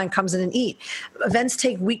walks by and comes in and eat. Events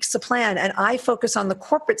take weeks to plan. And I focus on the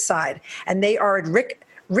corporate side, and they are at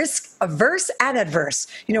risk averse and adverse.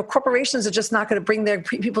 You know, corporations are just not going to bring their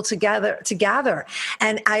people together.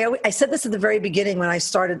 And I said this at the very beginning when I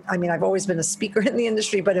started. I mean, I've always been a speaker in the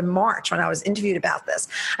industry, but in March when I was interviewed about this,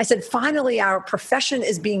 I said, finally, our profession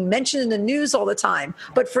is being mentioned in the news all the time,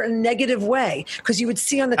 but for a negative way, because you would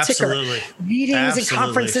see on the ticker, meetings and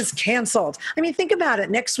conferences canceled. I mean, think about it.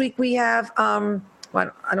 Next week we have, well,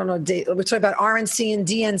 I don't know, we're talking about RNC and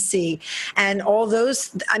DNC and all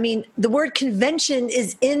those. I mean, the word convention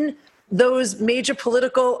is in those major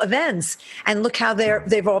political events, and look how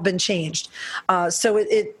they've all been changed. So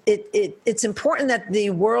it's important that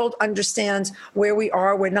the world understands where we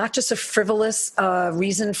are. We're not just a frivolous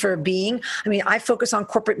reason for being. I mean, I focus on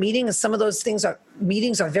corporate meetings, and some of those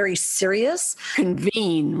meetings are very serious.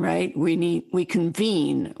 Convene, right? We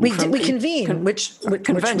convene. We convene, which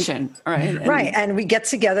convention, right? Right, and we get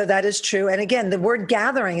together. That is true. And again, the word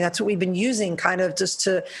gathering, that's what we've been using, kind of just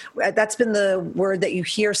to. That's been the word that you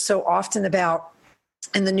hear so often about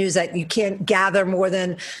in the news, that you can't gather more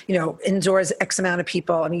than, you know, indoors X amount of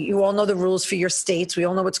people. I mean, you all know the rules for your states. We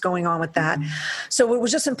all know what's going on with that. Mm-hmm. So it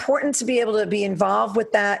was just important to be able to be involved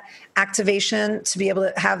with that activation, to be able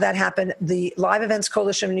to have that happen. The Live Events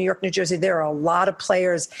Coalition in New York, New Jersey, there are a lot of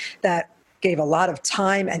players that gave a lot of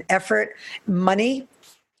time and effort, money.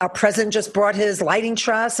 Our president just brought his lighting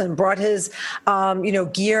truss and brought his,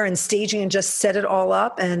 gear and staging and just set it all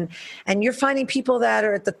up. And you're finding people that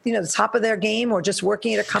are at the, the top of their game or just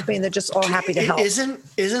working at a company, and they're just all happy to help.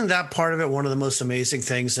 Isn't that part of it? One of the most amazing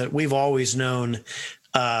things that we've always known,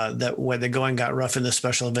 that when the going got rough in the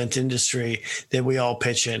special event industry, that we all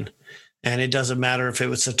pitch in. And it doesn't matter if it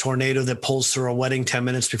was a tornado that pulls through a wedding 10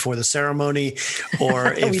 minutes before the ceremony,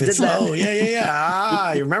 or if it's,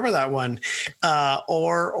 you remember that one,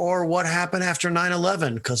 or what happened after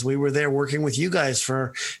 9/11, because we were there working with you guys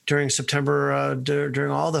during September,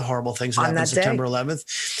 during all the horrible things that happened September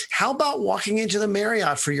 11th. How about walking into the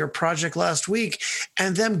Marriott for your project last week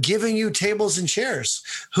and them giving you tables and chairs?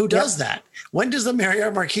 Who does that? When does the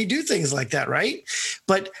Marriott Marquis do things like that, right?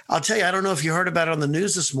 But I'll tell you, I don't know if you heard about it on the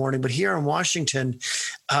news this morning, but here in Washington,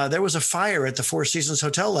 there was a fire at the Four Seasons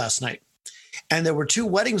Hotel last night, and there were 2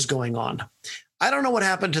 weddings going on. I don't know what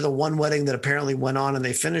happened to the one wedding that apparently went on and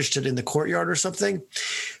they finished it in the courtyard or something,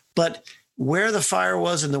 but where the fire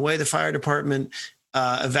was and the way the fire department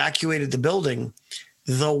evacuated the building,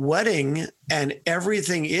 the wedding and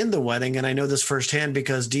everything in the wedding, and I know this firsthand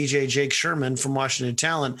because DJ Jake Sherman from Washington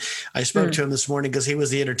Talent, I spoke to him this morning because he was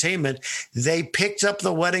the entertainment. They picked up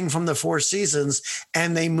the wedding from the Four Seasons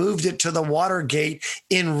and they moved it to the Watergate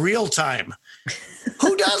in real time.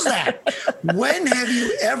 Who does that? When have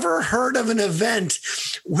you ever heard of an event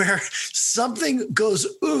where something goes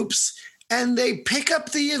oops, and they pick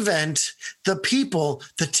up the event, the people,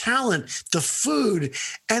 the talent, the food,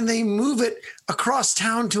 and they move it across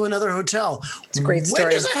town to another hotel? It's a great story.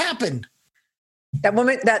 When does that happen? That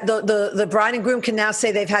woman, that the bride and groom can now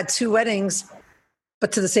say they've had 2 weddings,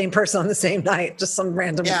 but to the same person on the same night. Just some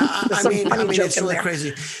random. Yeah, I mean, it's really there.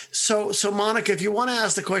 crazy. So Monica, if you want to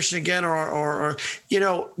ask the question again, or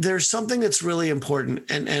there's something that's really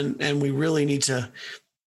important, and we really need to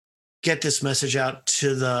get this message out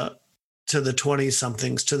to the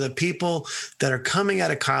 20-somethings, to the people that are coming out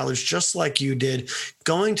of college, just like you did,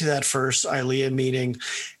 going to that first ILEA meeting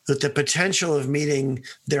with the potential of meeting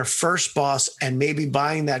their first boss and maybe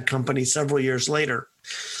buying that company several years later.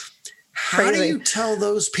 How do you tell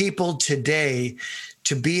those people today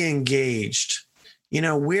to be engaged?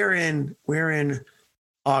 We're in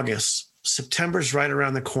August. September's right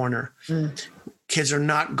around the corner. Kids are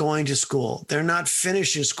not going to school. They're not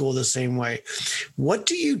finishing school the same way. What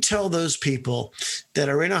do you tell those people that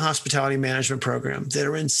are in a hospitality management program, that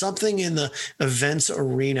are in something in the events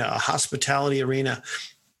arena, a hospitality arena,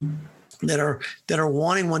 that are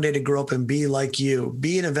wanting one day to grow up and be like you,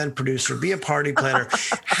 be an event producer, be a party planner?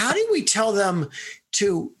 How do we tell them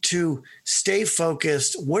to stay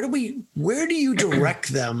focused? Where do you direct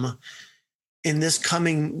them in this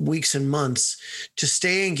coming weeks and months to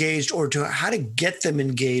stay engaged, or to how to get them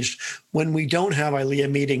engaged when we don't have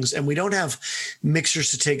ILEA meetings and we don't have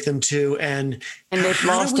mixers to take them to, and they've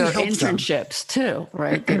lost their internships too,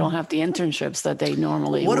 right? They don't have the internships that they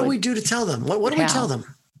normally What do we do to tell them? What do we tell them?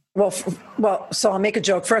 Well, so I'll make a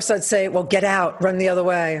joke. First, I'd say, well, get out, run the other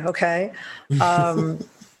way. Okay. I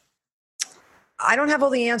don't have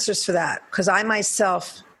all the answers for that, because I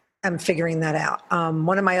myself am figuring that out.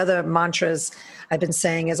 One of my other mantras I've been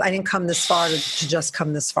saying is, I didn't come this far to just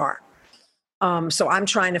come this far. So I'm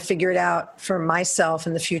trying to figure it out for myself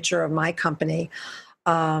and the future of my company.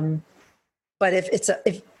 But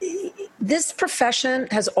if this profession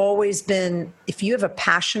has always been, if you have a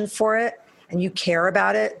passion for it and you care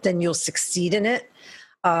about it, then you'll succeed in it.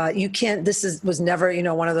 You can't, was never,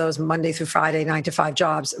 one of those Monday through Friday, 9 to 5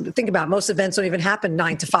 jobs. Think about it, most events don't even happen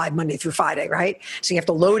 9 to 5, Monday through Friday, right? So you have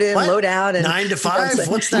to load in, load out. And 9 to 5?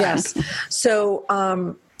 What's that? Yes. So,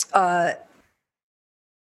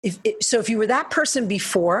 if you were that person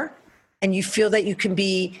before and you feel that you can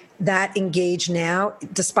be that engaged now,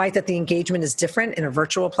 despite that the engagement is different in a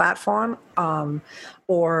virtual platform,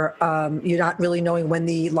 or you're not really knowing when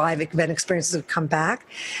the live event experiences will come back,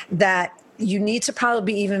 that you need to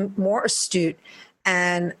probably be even more astute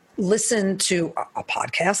and listen to a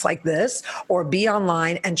podcast like this, or be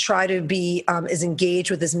online and try to be as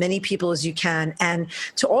engaged with as many people as you can, and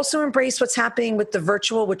to also embrace what's happening with the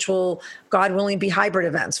virtual, which will, God willing, be hybrid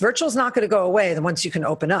events. Virtual is not going to go away once you can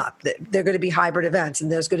open up. They're going to be hybrid events,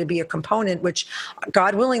 and there's going to be a component which,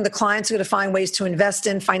 God willing, the clients are going to find ways to invest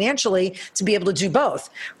in financially to be able to do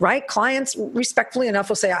both, right? Clients, respectfully enough,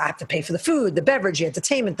 will say, I have to pay for the food, the beverage, the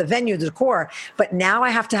entertainment, the venue, the decor, but now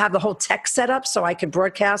I have to have the whole tech set up so I can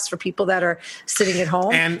broadcast for people that are sitting at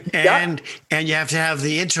home. And you have to have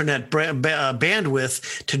the internet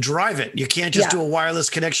bandwidth to drive it. You can't just do a wireless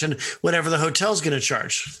connection, whatever the hotel's going to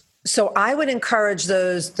charge. So I would encourage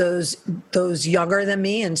those younger than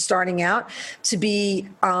me and starting out to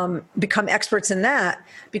become experts in that,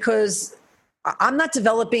 because I'm not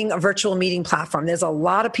developing a virtual meeting platform. There's a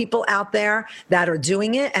lot of people out there that are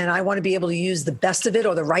doing it, and I want to be able to use the best of it,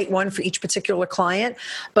 or the right one for each particular client.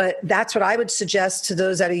 But that's what I would suggest to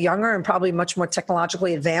those that are younger and probably much more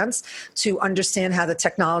technologically advanced, to understand how the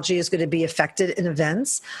technology is going to be affected in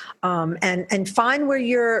events, and find where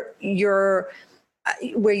your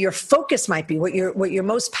focus might be, what you're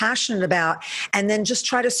most passionate about, and then just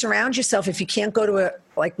try to surround yourself. If you can't go to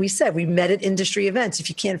like we said, we met at industry events. If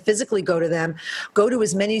you can't physically go to them, go to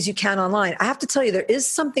as many as you can online. I have to tell you, there is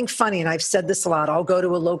something funny, and I've said this a lot. I'll go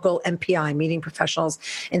to a local MPI, Meeting Professionals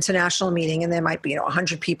International meeting, and there might be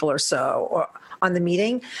 100 people or so on the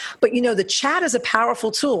meeting. But the chat is a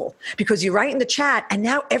powerful tool, because you write in the chat and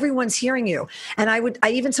now everyone's hearing you. And I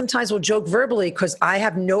even sometimes will joke verbally, because I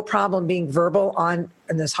have no problem being verbal and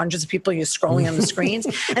there's hundreds of people, you're scrolling on the screens,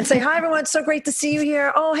 and say, hi everyone, it's so great to see you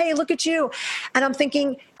here. Oh, hey, look at you. And I'm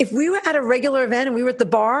thinking, if we were at a regular event and we were at the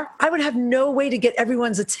bar, I would have no way to get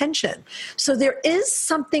everyone's attention. So there is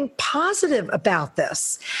something positive about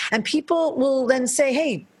this. And people will then say,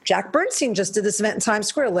 hey, Jack Bernstein just did this event in Times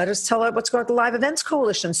Square. Let us tell her what's going on at the Live Events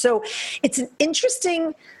Coalition. So it's an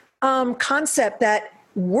interesting concept that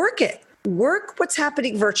work what's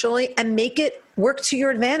happening virtually and make it work to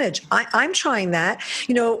your advantage. I'm trying that.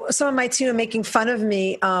 Some of my team are making fun of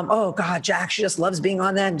me. Oh God, Jack, she just loves being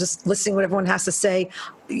on that and just listening to what everyone has to say.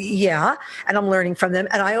 Yeah. And I'm learning from them.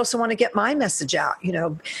 And I also want to get my message out.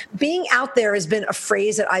 Being out there has been a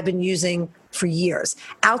phrase that I've been using for years.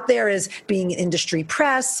 Out there is being in industry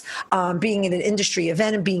press, being in an industry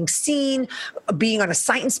event and being seen, being on a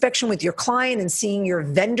site inspection with your client and seeing your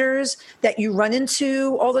vendors that you run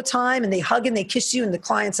into all the time, and they hug and they kiss you and the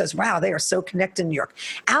client says, wow, they are so connected in New York.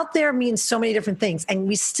 Out there means so many different things, and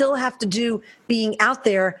we still have to do being out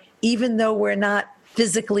there even though we're not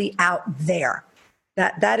physically out there.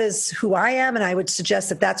 That is who I am, and I would suggest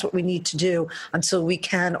that that's what we need to do until we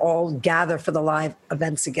can all gather for the live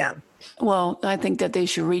events again. Well, I think that they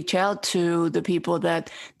should reach out to the people that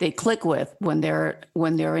they click with when they're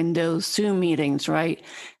in those Zoom meetings, right?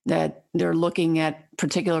 That they're looking at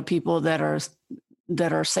particular people that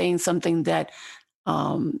are saying something that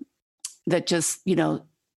just,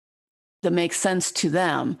 that makes sense to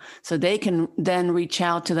them, so they can then reach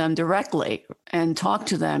out to them directly and talk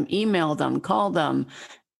to them, email them, call them,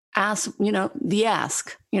 ask, the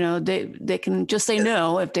ask. They can just say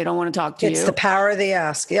no if they don't want to talk to you. It's the power of the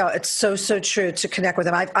ask. Yeah, it's so true to connect with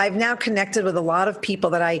them. I've now connected with a lot of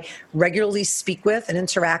people that I regularly speak with and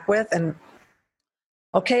interact with, and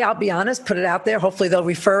okay, I'll be honest, put it out there. Hopefully they'll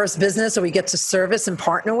refer us business or we get to service and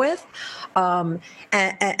partner with. And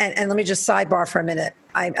let me just sidebar for a minute.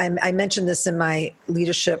 I mentioned this in my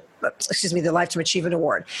the Lifetime Achievement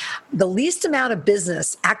Award. The least amount of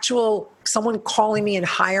business, someone calling me and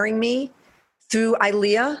hiring me through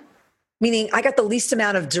ILEA, meaning I got the least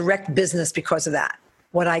amount of direct business because of that.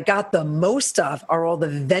 What I got the most of are all the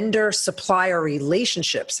vendor supplier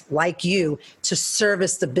relationships like you to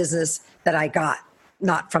service the business that I got.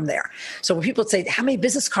 Not from there. So when people say, how many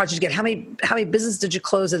business cards did you get? How many business did you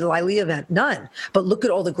close at the ILEA event? None. But look at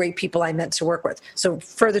all the great people I met to work with. So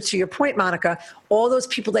further to your point, Monica, all those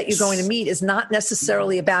people that you're going to meet is not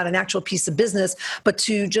necessarily about an actual piece of business, but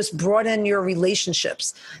to just broaden your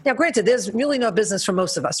relationships. Now, granted, there's really no business for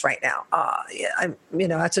most of us right now.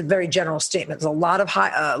 That's a very general statement. There's a lot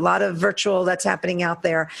of virtual that's happening out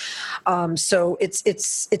there. So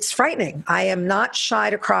it's frightening. I am not shy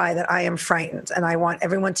to cry that I am frightened, and I want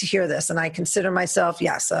everyone to hear this. And I consider myself,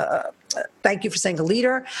 yes, thank you for saying a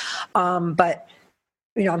leader. But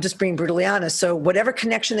I'm just being brutally honest. So whatever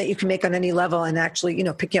connection that you can make on any level and actually,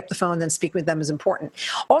 picking up the phone and then speak with them is important.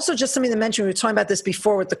 Also, just something to mention, we were talking about this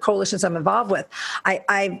before with the coalitions I'm involved with.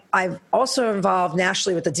 I've also involved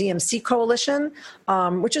nationally with the DMC Coalition,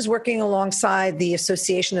 which is working alongside the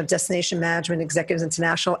Association of Destination Management Executives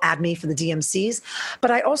International, ADME for the DMCs.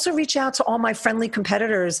 But I also reach out to all my friendly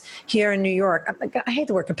competitors here in New York. I hate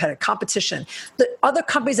the word competition. The other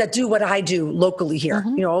companies that do what I do locally here.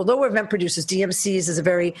 Mm-hmm. Although we're event producers, DMCs is a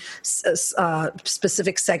very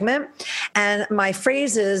specific segment. And my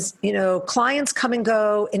phrase is, clients come and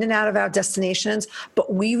go in and out of our destinations,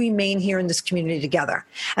 but we remain here in this community together.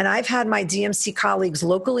 And I've had my DMC colleagues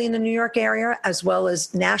locally in the New York area, as well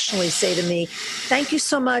as nationally, say to me, thank you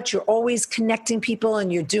so much. You're always connecting people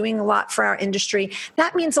and you're doing a lot for our industry.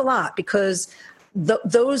 That means a lot because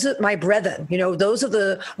those are my brethren. Those are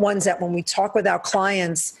the ones that when we talk with our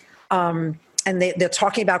clients and they're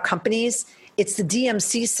talking about companies, it's the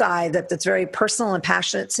DMC side that's very personal and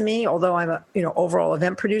passionate to me, although I'm a overall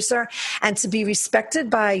event producer. And to be respected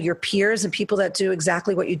by your peers and people that do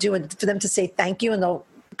exactly what you do, and for them to say thank you, and they'll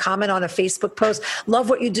comment on a Facebook post, love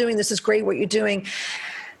what you're doing, this is great what you're doing.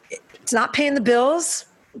 It's not paying the bills.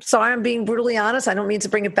 So I'm being brutally honest. I don't mean to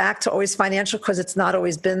bring it back to always financial because it's not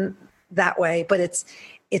always been that way, but it's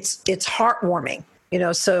heartwarming,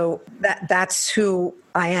 so that's who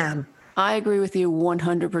I am. I agree with you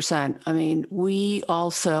 100%. I mean, we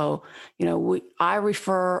also, I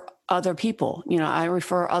refer other people, I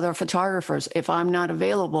refer other photographers. If I'm not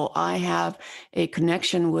available, I have a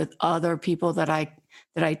connection with other people that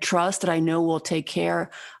I trust, that I know will take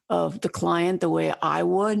care of the client the way I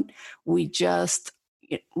would.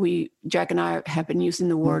 Jack and I have been using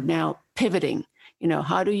the word now, pivoting.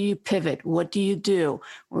 How do you pivot? What do you do?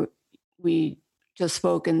 We just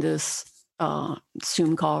spoke in this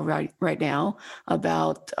Zoom call right now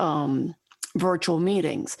about virtual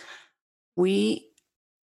meetings. We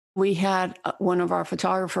had one of our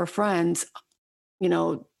photographer friends,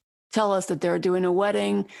 tell us that they're doing a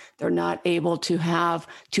wedding. They're not able to have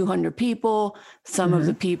 200 people. Some of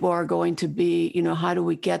the people are going to be, how do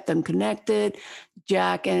we get them connected?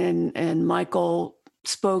 Jack and Michael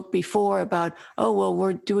spoke before about,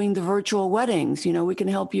 we're doing the virtual weddings. We can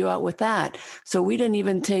help you out with that. So we didn't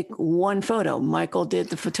even take one photo. Michael did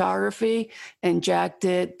the photography and Jack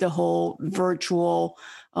did the whole virtual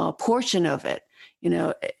portion of it,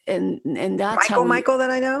 and that's Michael that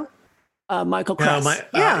I know? Michael Kress. Michael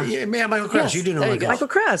Kress. Yes, you do know Michael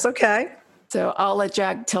Kress. Okay. So I'll let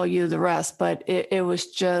Jack tell you the rest, but it was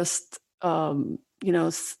just,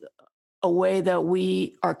 a way that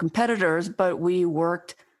we are competitors, but we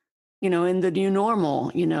worked, in the new normal,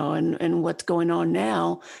 and what's going on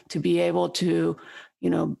now, to be able to,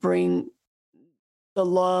 bring the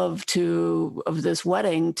love of this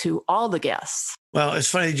wedding to all the guests. Well, it's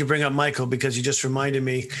funny that you bring up Michael, because you just reminded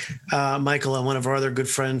me, Michael and one of our other good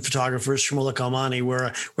friend photographers, Shmulik Almani,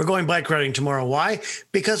 we're going bike riding tomorrow. Why?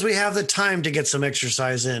 Because we have the time to get some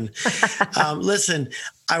exercise in. Listen,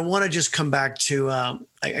 I want to just come back to,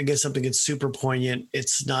 I guess, something that's super poignant.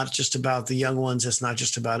 It's not just about the young ones. It's not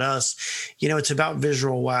just about us. It's about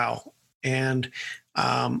visual wow. And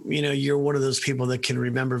you're one of those people that can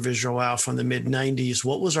remember Visual Wow from the mid 90s.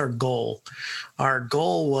 What was our goal? Our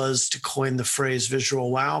goal was to coin the phrase Visual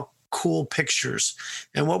Wow, cool pictures.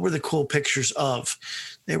 And what were the cool pictures of?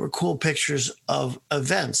 They were cool pictures of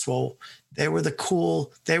events. Well, they were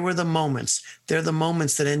the moments. They're the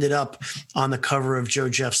moments that ended up on the cover of Joe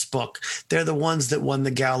Jeff's book. They're the ones that won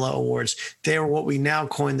the gala awards. They are what we now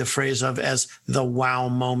coin the phrase of as the wow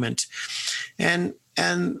moment. And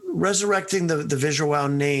resurrecting the Visual Wow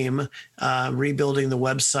name, rebuilding the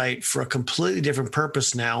website for a completely different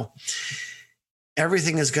purpose now.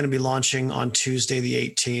 Everything is going to be launching on Tuesday, the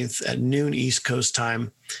 18th at noon East Coast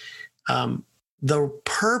time. The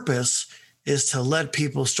purpose is to let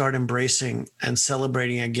people start embracing and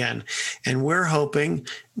celebrating again. And we're hoping,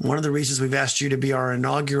 one of the reasons we've asked you to be our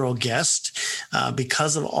inaugural guest,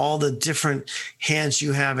 because of all the different hands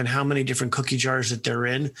you have and how many different cookie jars that they're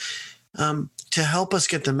in, to help us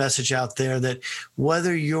get the message out there that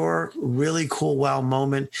whether your really cool wow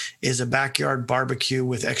moment is a backyard barbecue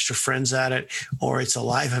with extra friends at it, or it's a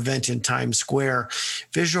live event in Times Square,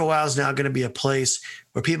 Visual Wow is now going to be a place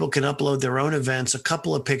where people can upload their own events, a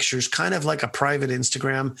couple of pictures, kind of like a private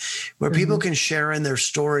Instagram, where people can share in their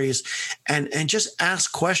stories and just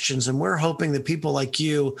ask questions. And we're hoping that people like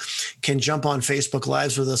you can jump on Facebook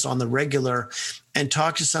Lives with us on the regular and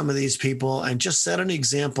talk to some of these people and just set an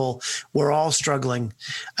example. We're all struggling.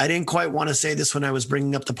 I didn't quite want to say this when I was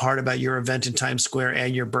bringing up the part about your event in Times Square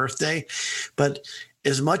and your birthday, but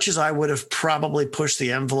as much as I would have probably pushed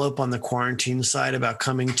the envelope on the quarantine side about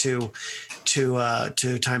coming to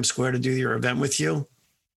Times Square to do your event with you,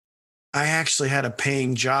 I actually had a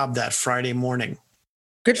paying job that Friday morning.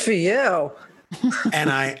 Good for you. And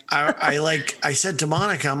I said to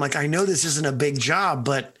Monica, I'm like, I know this isn't a big job,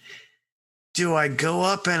 but do I go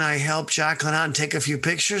up and I help Jaclyn out and take a few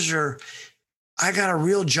pictures, or I got a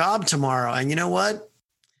real job tomorrow? And you know what?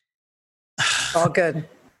 All good.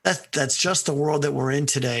 That's just the world that we're in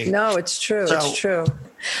today. No, it's true. It's true.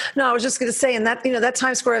 No, I was just going to say, and that, that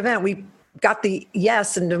Times Square event, we got the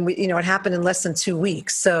yes, and then we, it happened in less than 2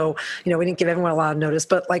 weeks. So, we didn't give everyone a lot of notice,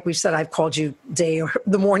 but like we said, I've called you day or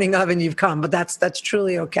the morning of and you've come, but that's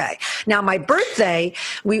truly okay. Now, my birthday,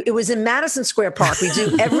 it was in Madison Square Park. We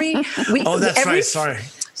do every week. Oh, that's right. Sorry.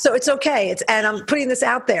 So it's okay. And I'm putting this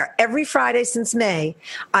out there. Every Friday since May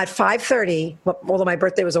at 5:30, although my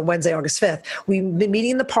birthday was on Wednesday, August 5th, we've been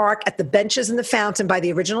meeting in the park at the benches in the fountain by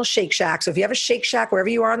the original Shake Shack. So if you have a Shake Shack, wherever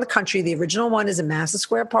you are in the country, the original one is in Madison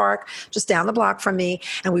Square Park, just down the block from me.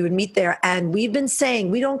 And we would meet there. And we've been saying,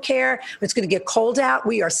 we don't care if it's going to get cold out.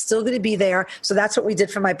 We are still going to be there. So that's what we did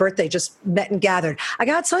for my birthday, just met and gathered. I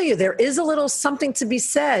got to tell you, there is a little something to be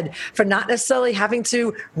said for not necessarily having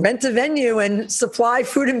to rent a venue and supply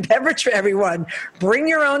food and beverage for everyone. Bring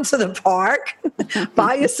your own to the park.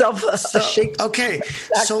 Buy yourself a shake. Okay,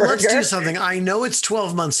 so let's do something. I know it's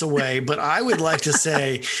 12 months away, but I would like to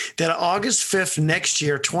say that August 5th next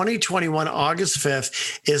year, 2021, August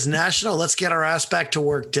 5th, is National Let's Get Our Ass Back to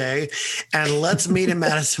Work Day. And let's meet in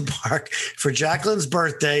Madison Park for Jaclyn's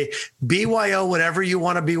birthday. BYO, whatever you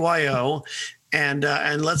want to BYO. And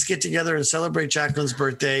let's get together and celebrate Jaclyn's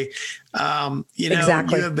birthday.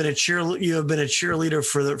 Exactly. You have been a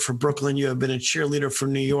cheerleader for Brooklyn. You have been a cheerleader for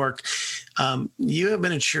New York. You have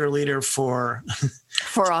been a cheerleader for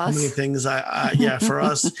us. Many things. For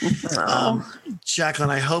us. Jaclyn,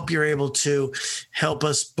 I hope you're able to help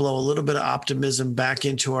us blow a little bit of optimism back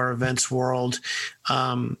into our events world.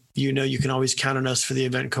 You can always count on us for the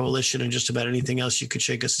Event Coalition and just about anything else you could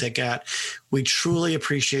shake a stick at. We truly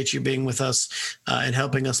appreciate you being with us and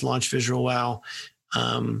helping us launch Visual Wow.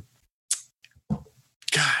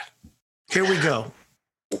 God, here we go.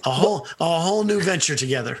 A whole new venture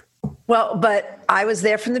together. Well, but I was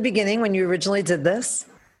there from the beginning when you originally did this.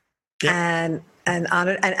 Yep. And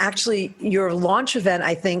honored. And actually your launch event,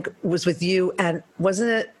 I think, was with you, and wasn't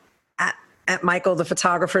it at Michael, the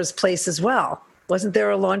photographer's place as well? Wasn't there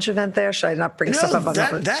a launch event there? Should I not bring stuff up on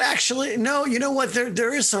that? That actually, no, you know what?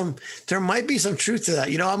 There might be some truth to that.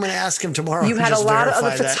 I'm going to ask him tomorrow. You had a lot of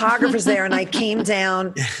other photographers there, and I came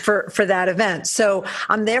down for that event. So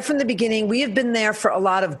I'm there from the beginning. We have been there for a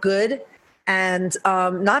lot of good and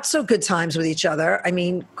not so good times with each other. I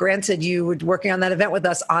mean, granted, you were working on that event with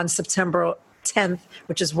us on September 10th,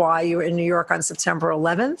 which is why you were in New York on September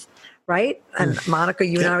 11th. Right? And Monica,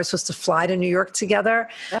 you and I were supposed to fly to New York together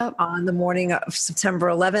on the morning of September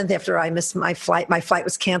 11th after I missed my flight. My flight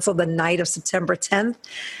was canceled the night of September 10th.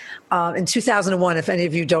 In 2001, if any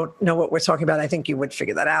of you don't know what we're talking about, I think you would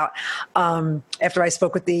figure that out. After I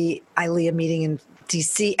spoke with the ILEA meeting in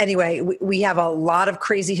DC. Anyway, we have a lot of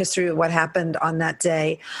crazy history of what happened on that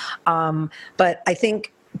day. But I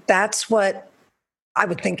think that's what I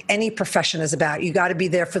would think any profession is about. You got to be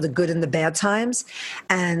there for the good and the bad times.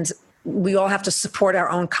 And we all have to support our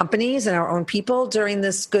own companies and our own people during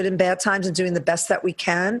this good and bad times and doing the best that we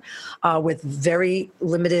can with very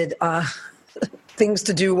limited things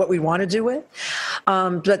to do what we want to do with.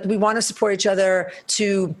 But we want to support each other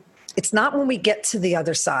it's not when we get to the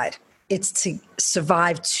other side, it's to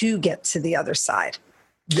survive to get to the other side.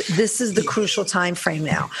 This is the crucial time frame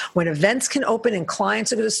now. When events can open and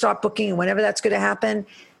clients are going to start booking and whenever that's going to happen,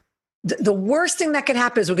 the worst thing that can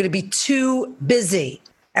happen is we're going to be too busy.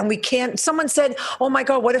 And we can't, someone said, oh my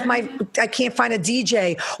God, what if I can't find a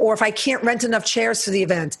DJ or if I can't rent enough chairs for the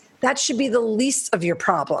event? That should be the least of your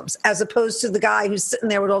problems, as opposed to the guy who's sitting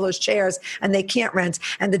there with all those chairs and they can't rent.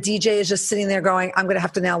 And the DJ is just sitting there going, I'm going to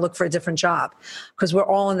have to now look for a different job, because we're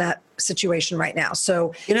all in that situation right now.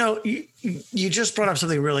 So, you just brought up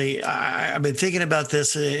something really, I've been thinking about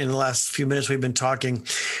this in the last few minutes we've been talking.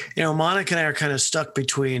 Monica and I are kind of stuck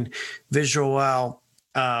between Visual Wow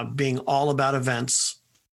being all about events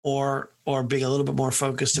or being a little bit more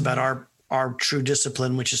focused about our true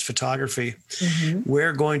discipline, which is photography. Mm-hmm.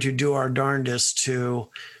 We're going to do our darndest to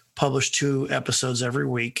publish 2 episodes every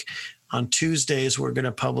week. On Tuesdays, we're going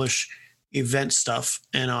to publish event stuff.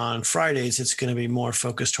 And on Fridays, it's going to be more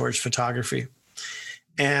focused towards photography.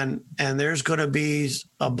 And there's going to be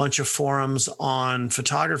a bunch of forums on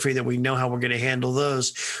photography that we know how we're going to handle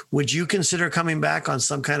those. Would you consider coming back on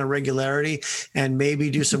some kind of regularity and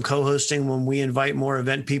maybe do some co-hosting when we invite more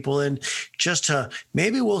event people in?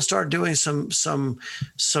 Maybe we'll start doing some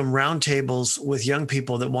roundtables with young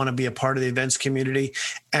people that want to be a part of the events community.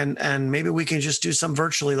 And maybe we can just do some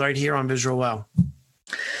virtually right here on Visual Wow.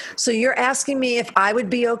 So you're asking me if I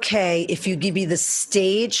would be okay if you give me the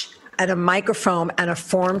stage and a microphone and a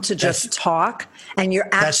forum to just talk, and you're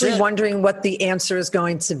actually wondering what the answer is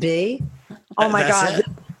going to be. Oh my God.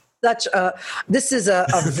 This is a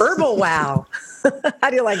verbal wow. How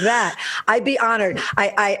do you like that? I'd be honored.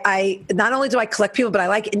 I not only do I collect people, but I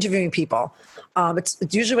like interviewing people. It's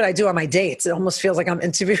usually what I do on my dates. It almost feels like I'm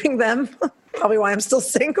interviewing them. Probably why I'm still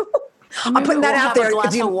single. I'm putting that out there. A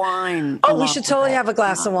glass of wine. Oh, we should totally have a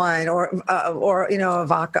glass of wine or a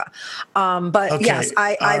vodka. But okay. Yes,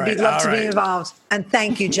 I'd love to be involved. And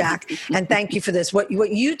thank you, Jack. And thank you for this. What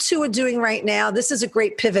you two are doing right now, this is a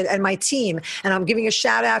great pivot. And my team, and I'm giving a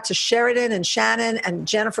shout out to Sheridan and Shannon and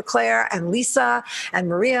Jennifer Claire and Lisa and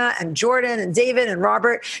Maria and Jordan and David and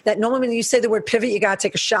Robert, that normally when you say the word pivot, you got to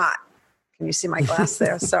take a shot. Can you see my glass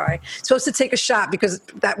there? Sorry. Supposed to take a shot because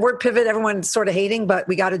that word pivot, everyone's sort of hating, but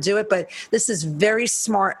we got to do it. But this is very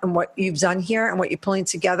smart in what you've done here and what you're pulling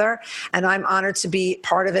together. And I'm honored to be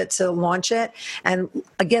part of it, to launch it. And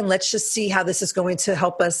again, let's just see how this is going to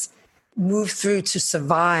help us move through to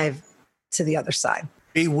survive to the other side.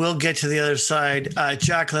 We will get to the other side.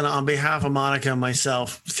 Jaclyn, on behalf of Monica and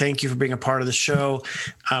myself, thank you for being a part of the show.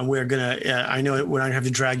 We're going to, I know we're not going to have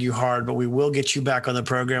to drag you hard, but we will get you back on the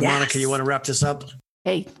program. Yes. Monica, you want to wrap this up?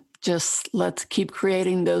 Hey, just let's keep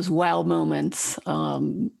creating those wow moments,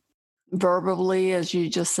 verbally, as you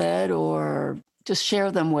just said, or just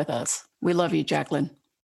share them with us. We love you, Jaclyn.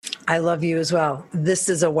 I love you as well. This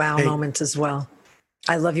is a wow moment as well.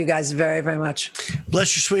 I love you guys very, very much.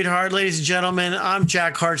 Bless your sweetheart. Ladies and gentlemen, I'm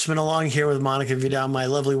Jack Hartzman, along here with Monica Vidal, my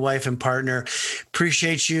lovely wife and partner.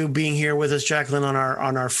 Appreciate you being here with us, Jaclyn,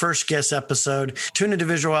 on our first guest episode. Tune into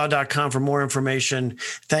visualwow.com for more information.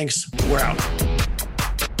 Thanks. We're out.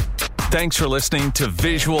 Thanks for listening to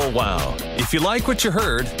Visual Wow. If you like what you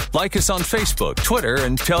heard, like us on Facebook, Twitter,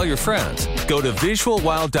 and tell your friends. Go to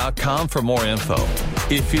visualwow.com for more info.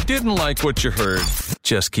 If you didn't like what you heard,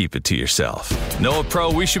 just keep it to yourself. Know a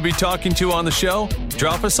pro we should be talking to on the show?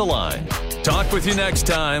 Drop us a line. Talk with you next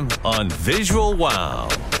time on Visual Wow.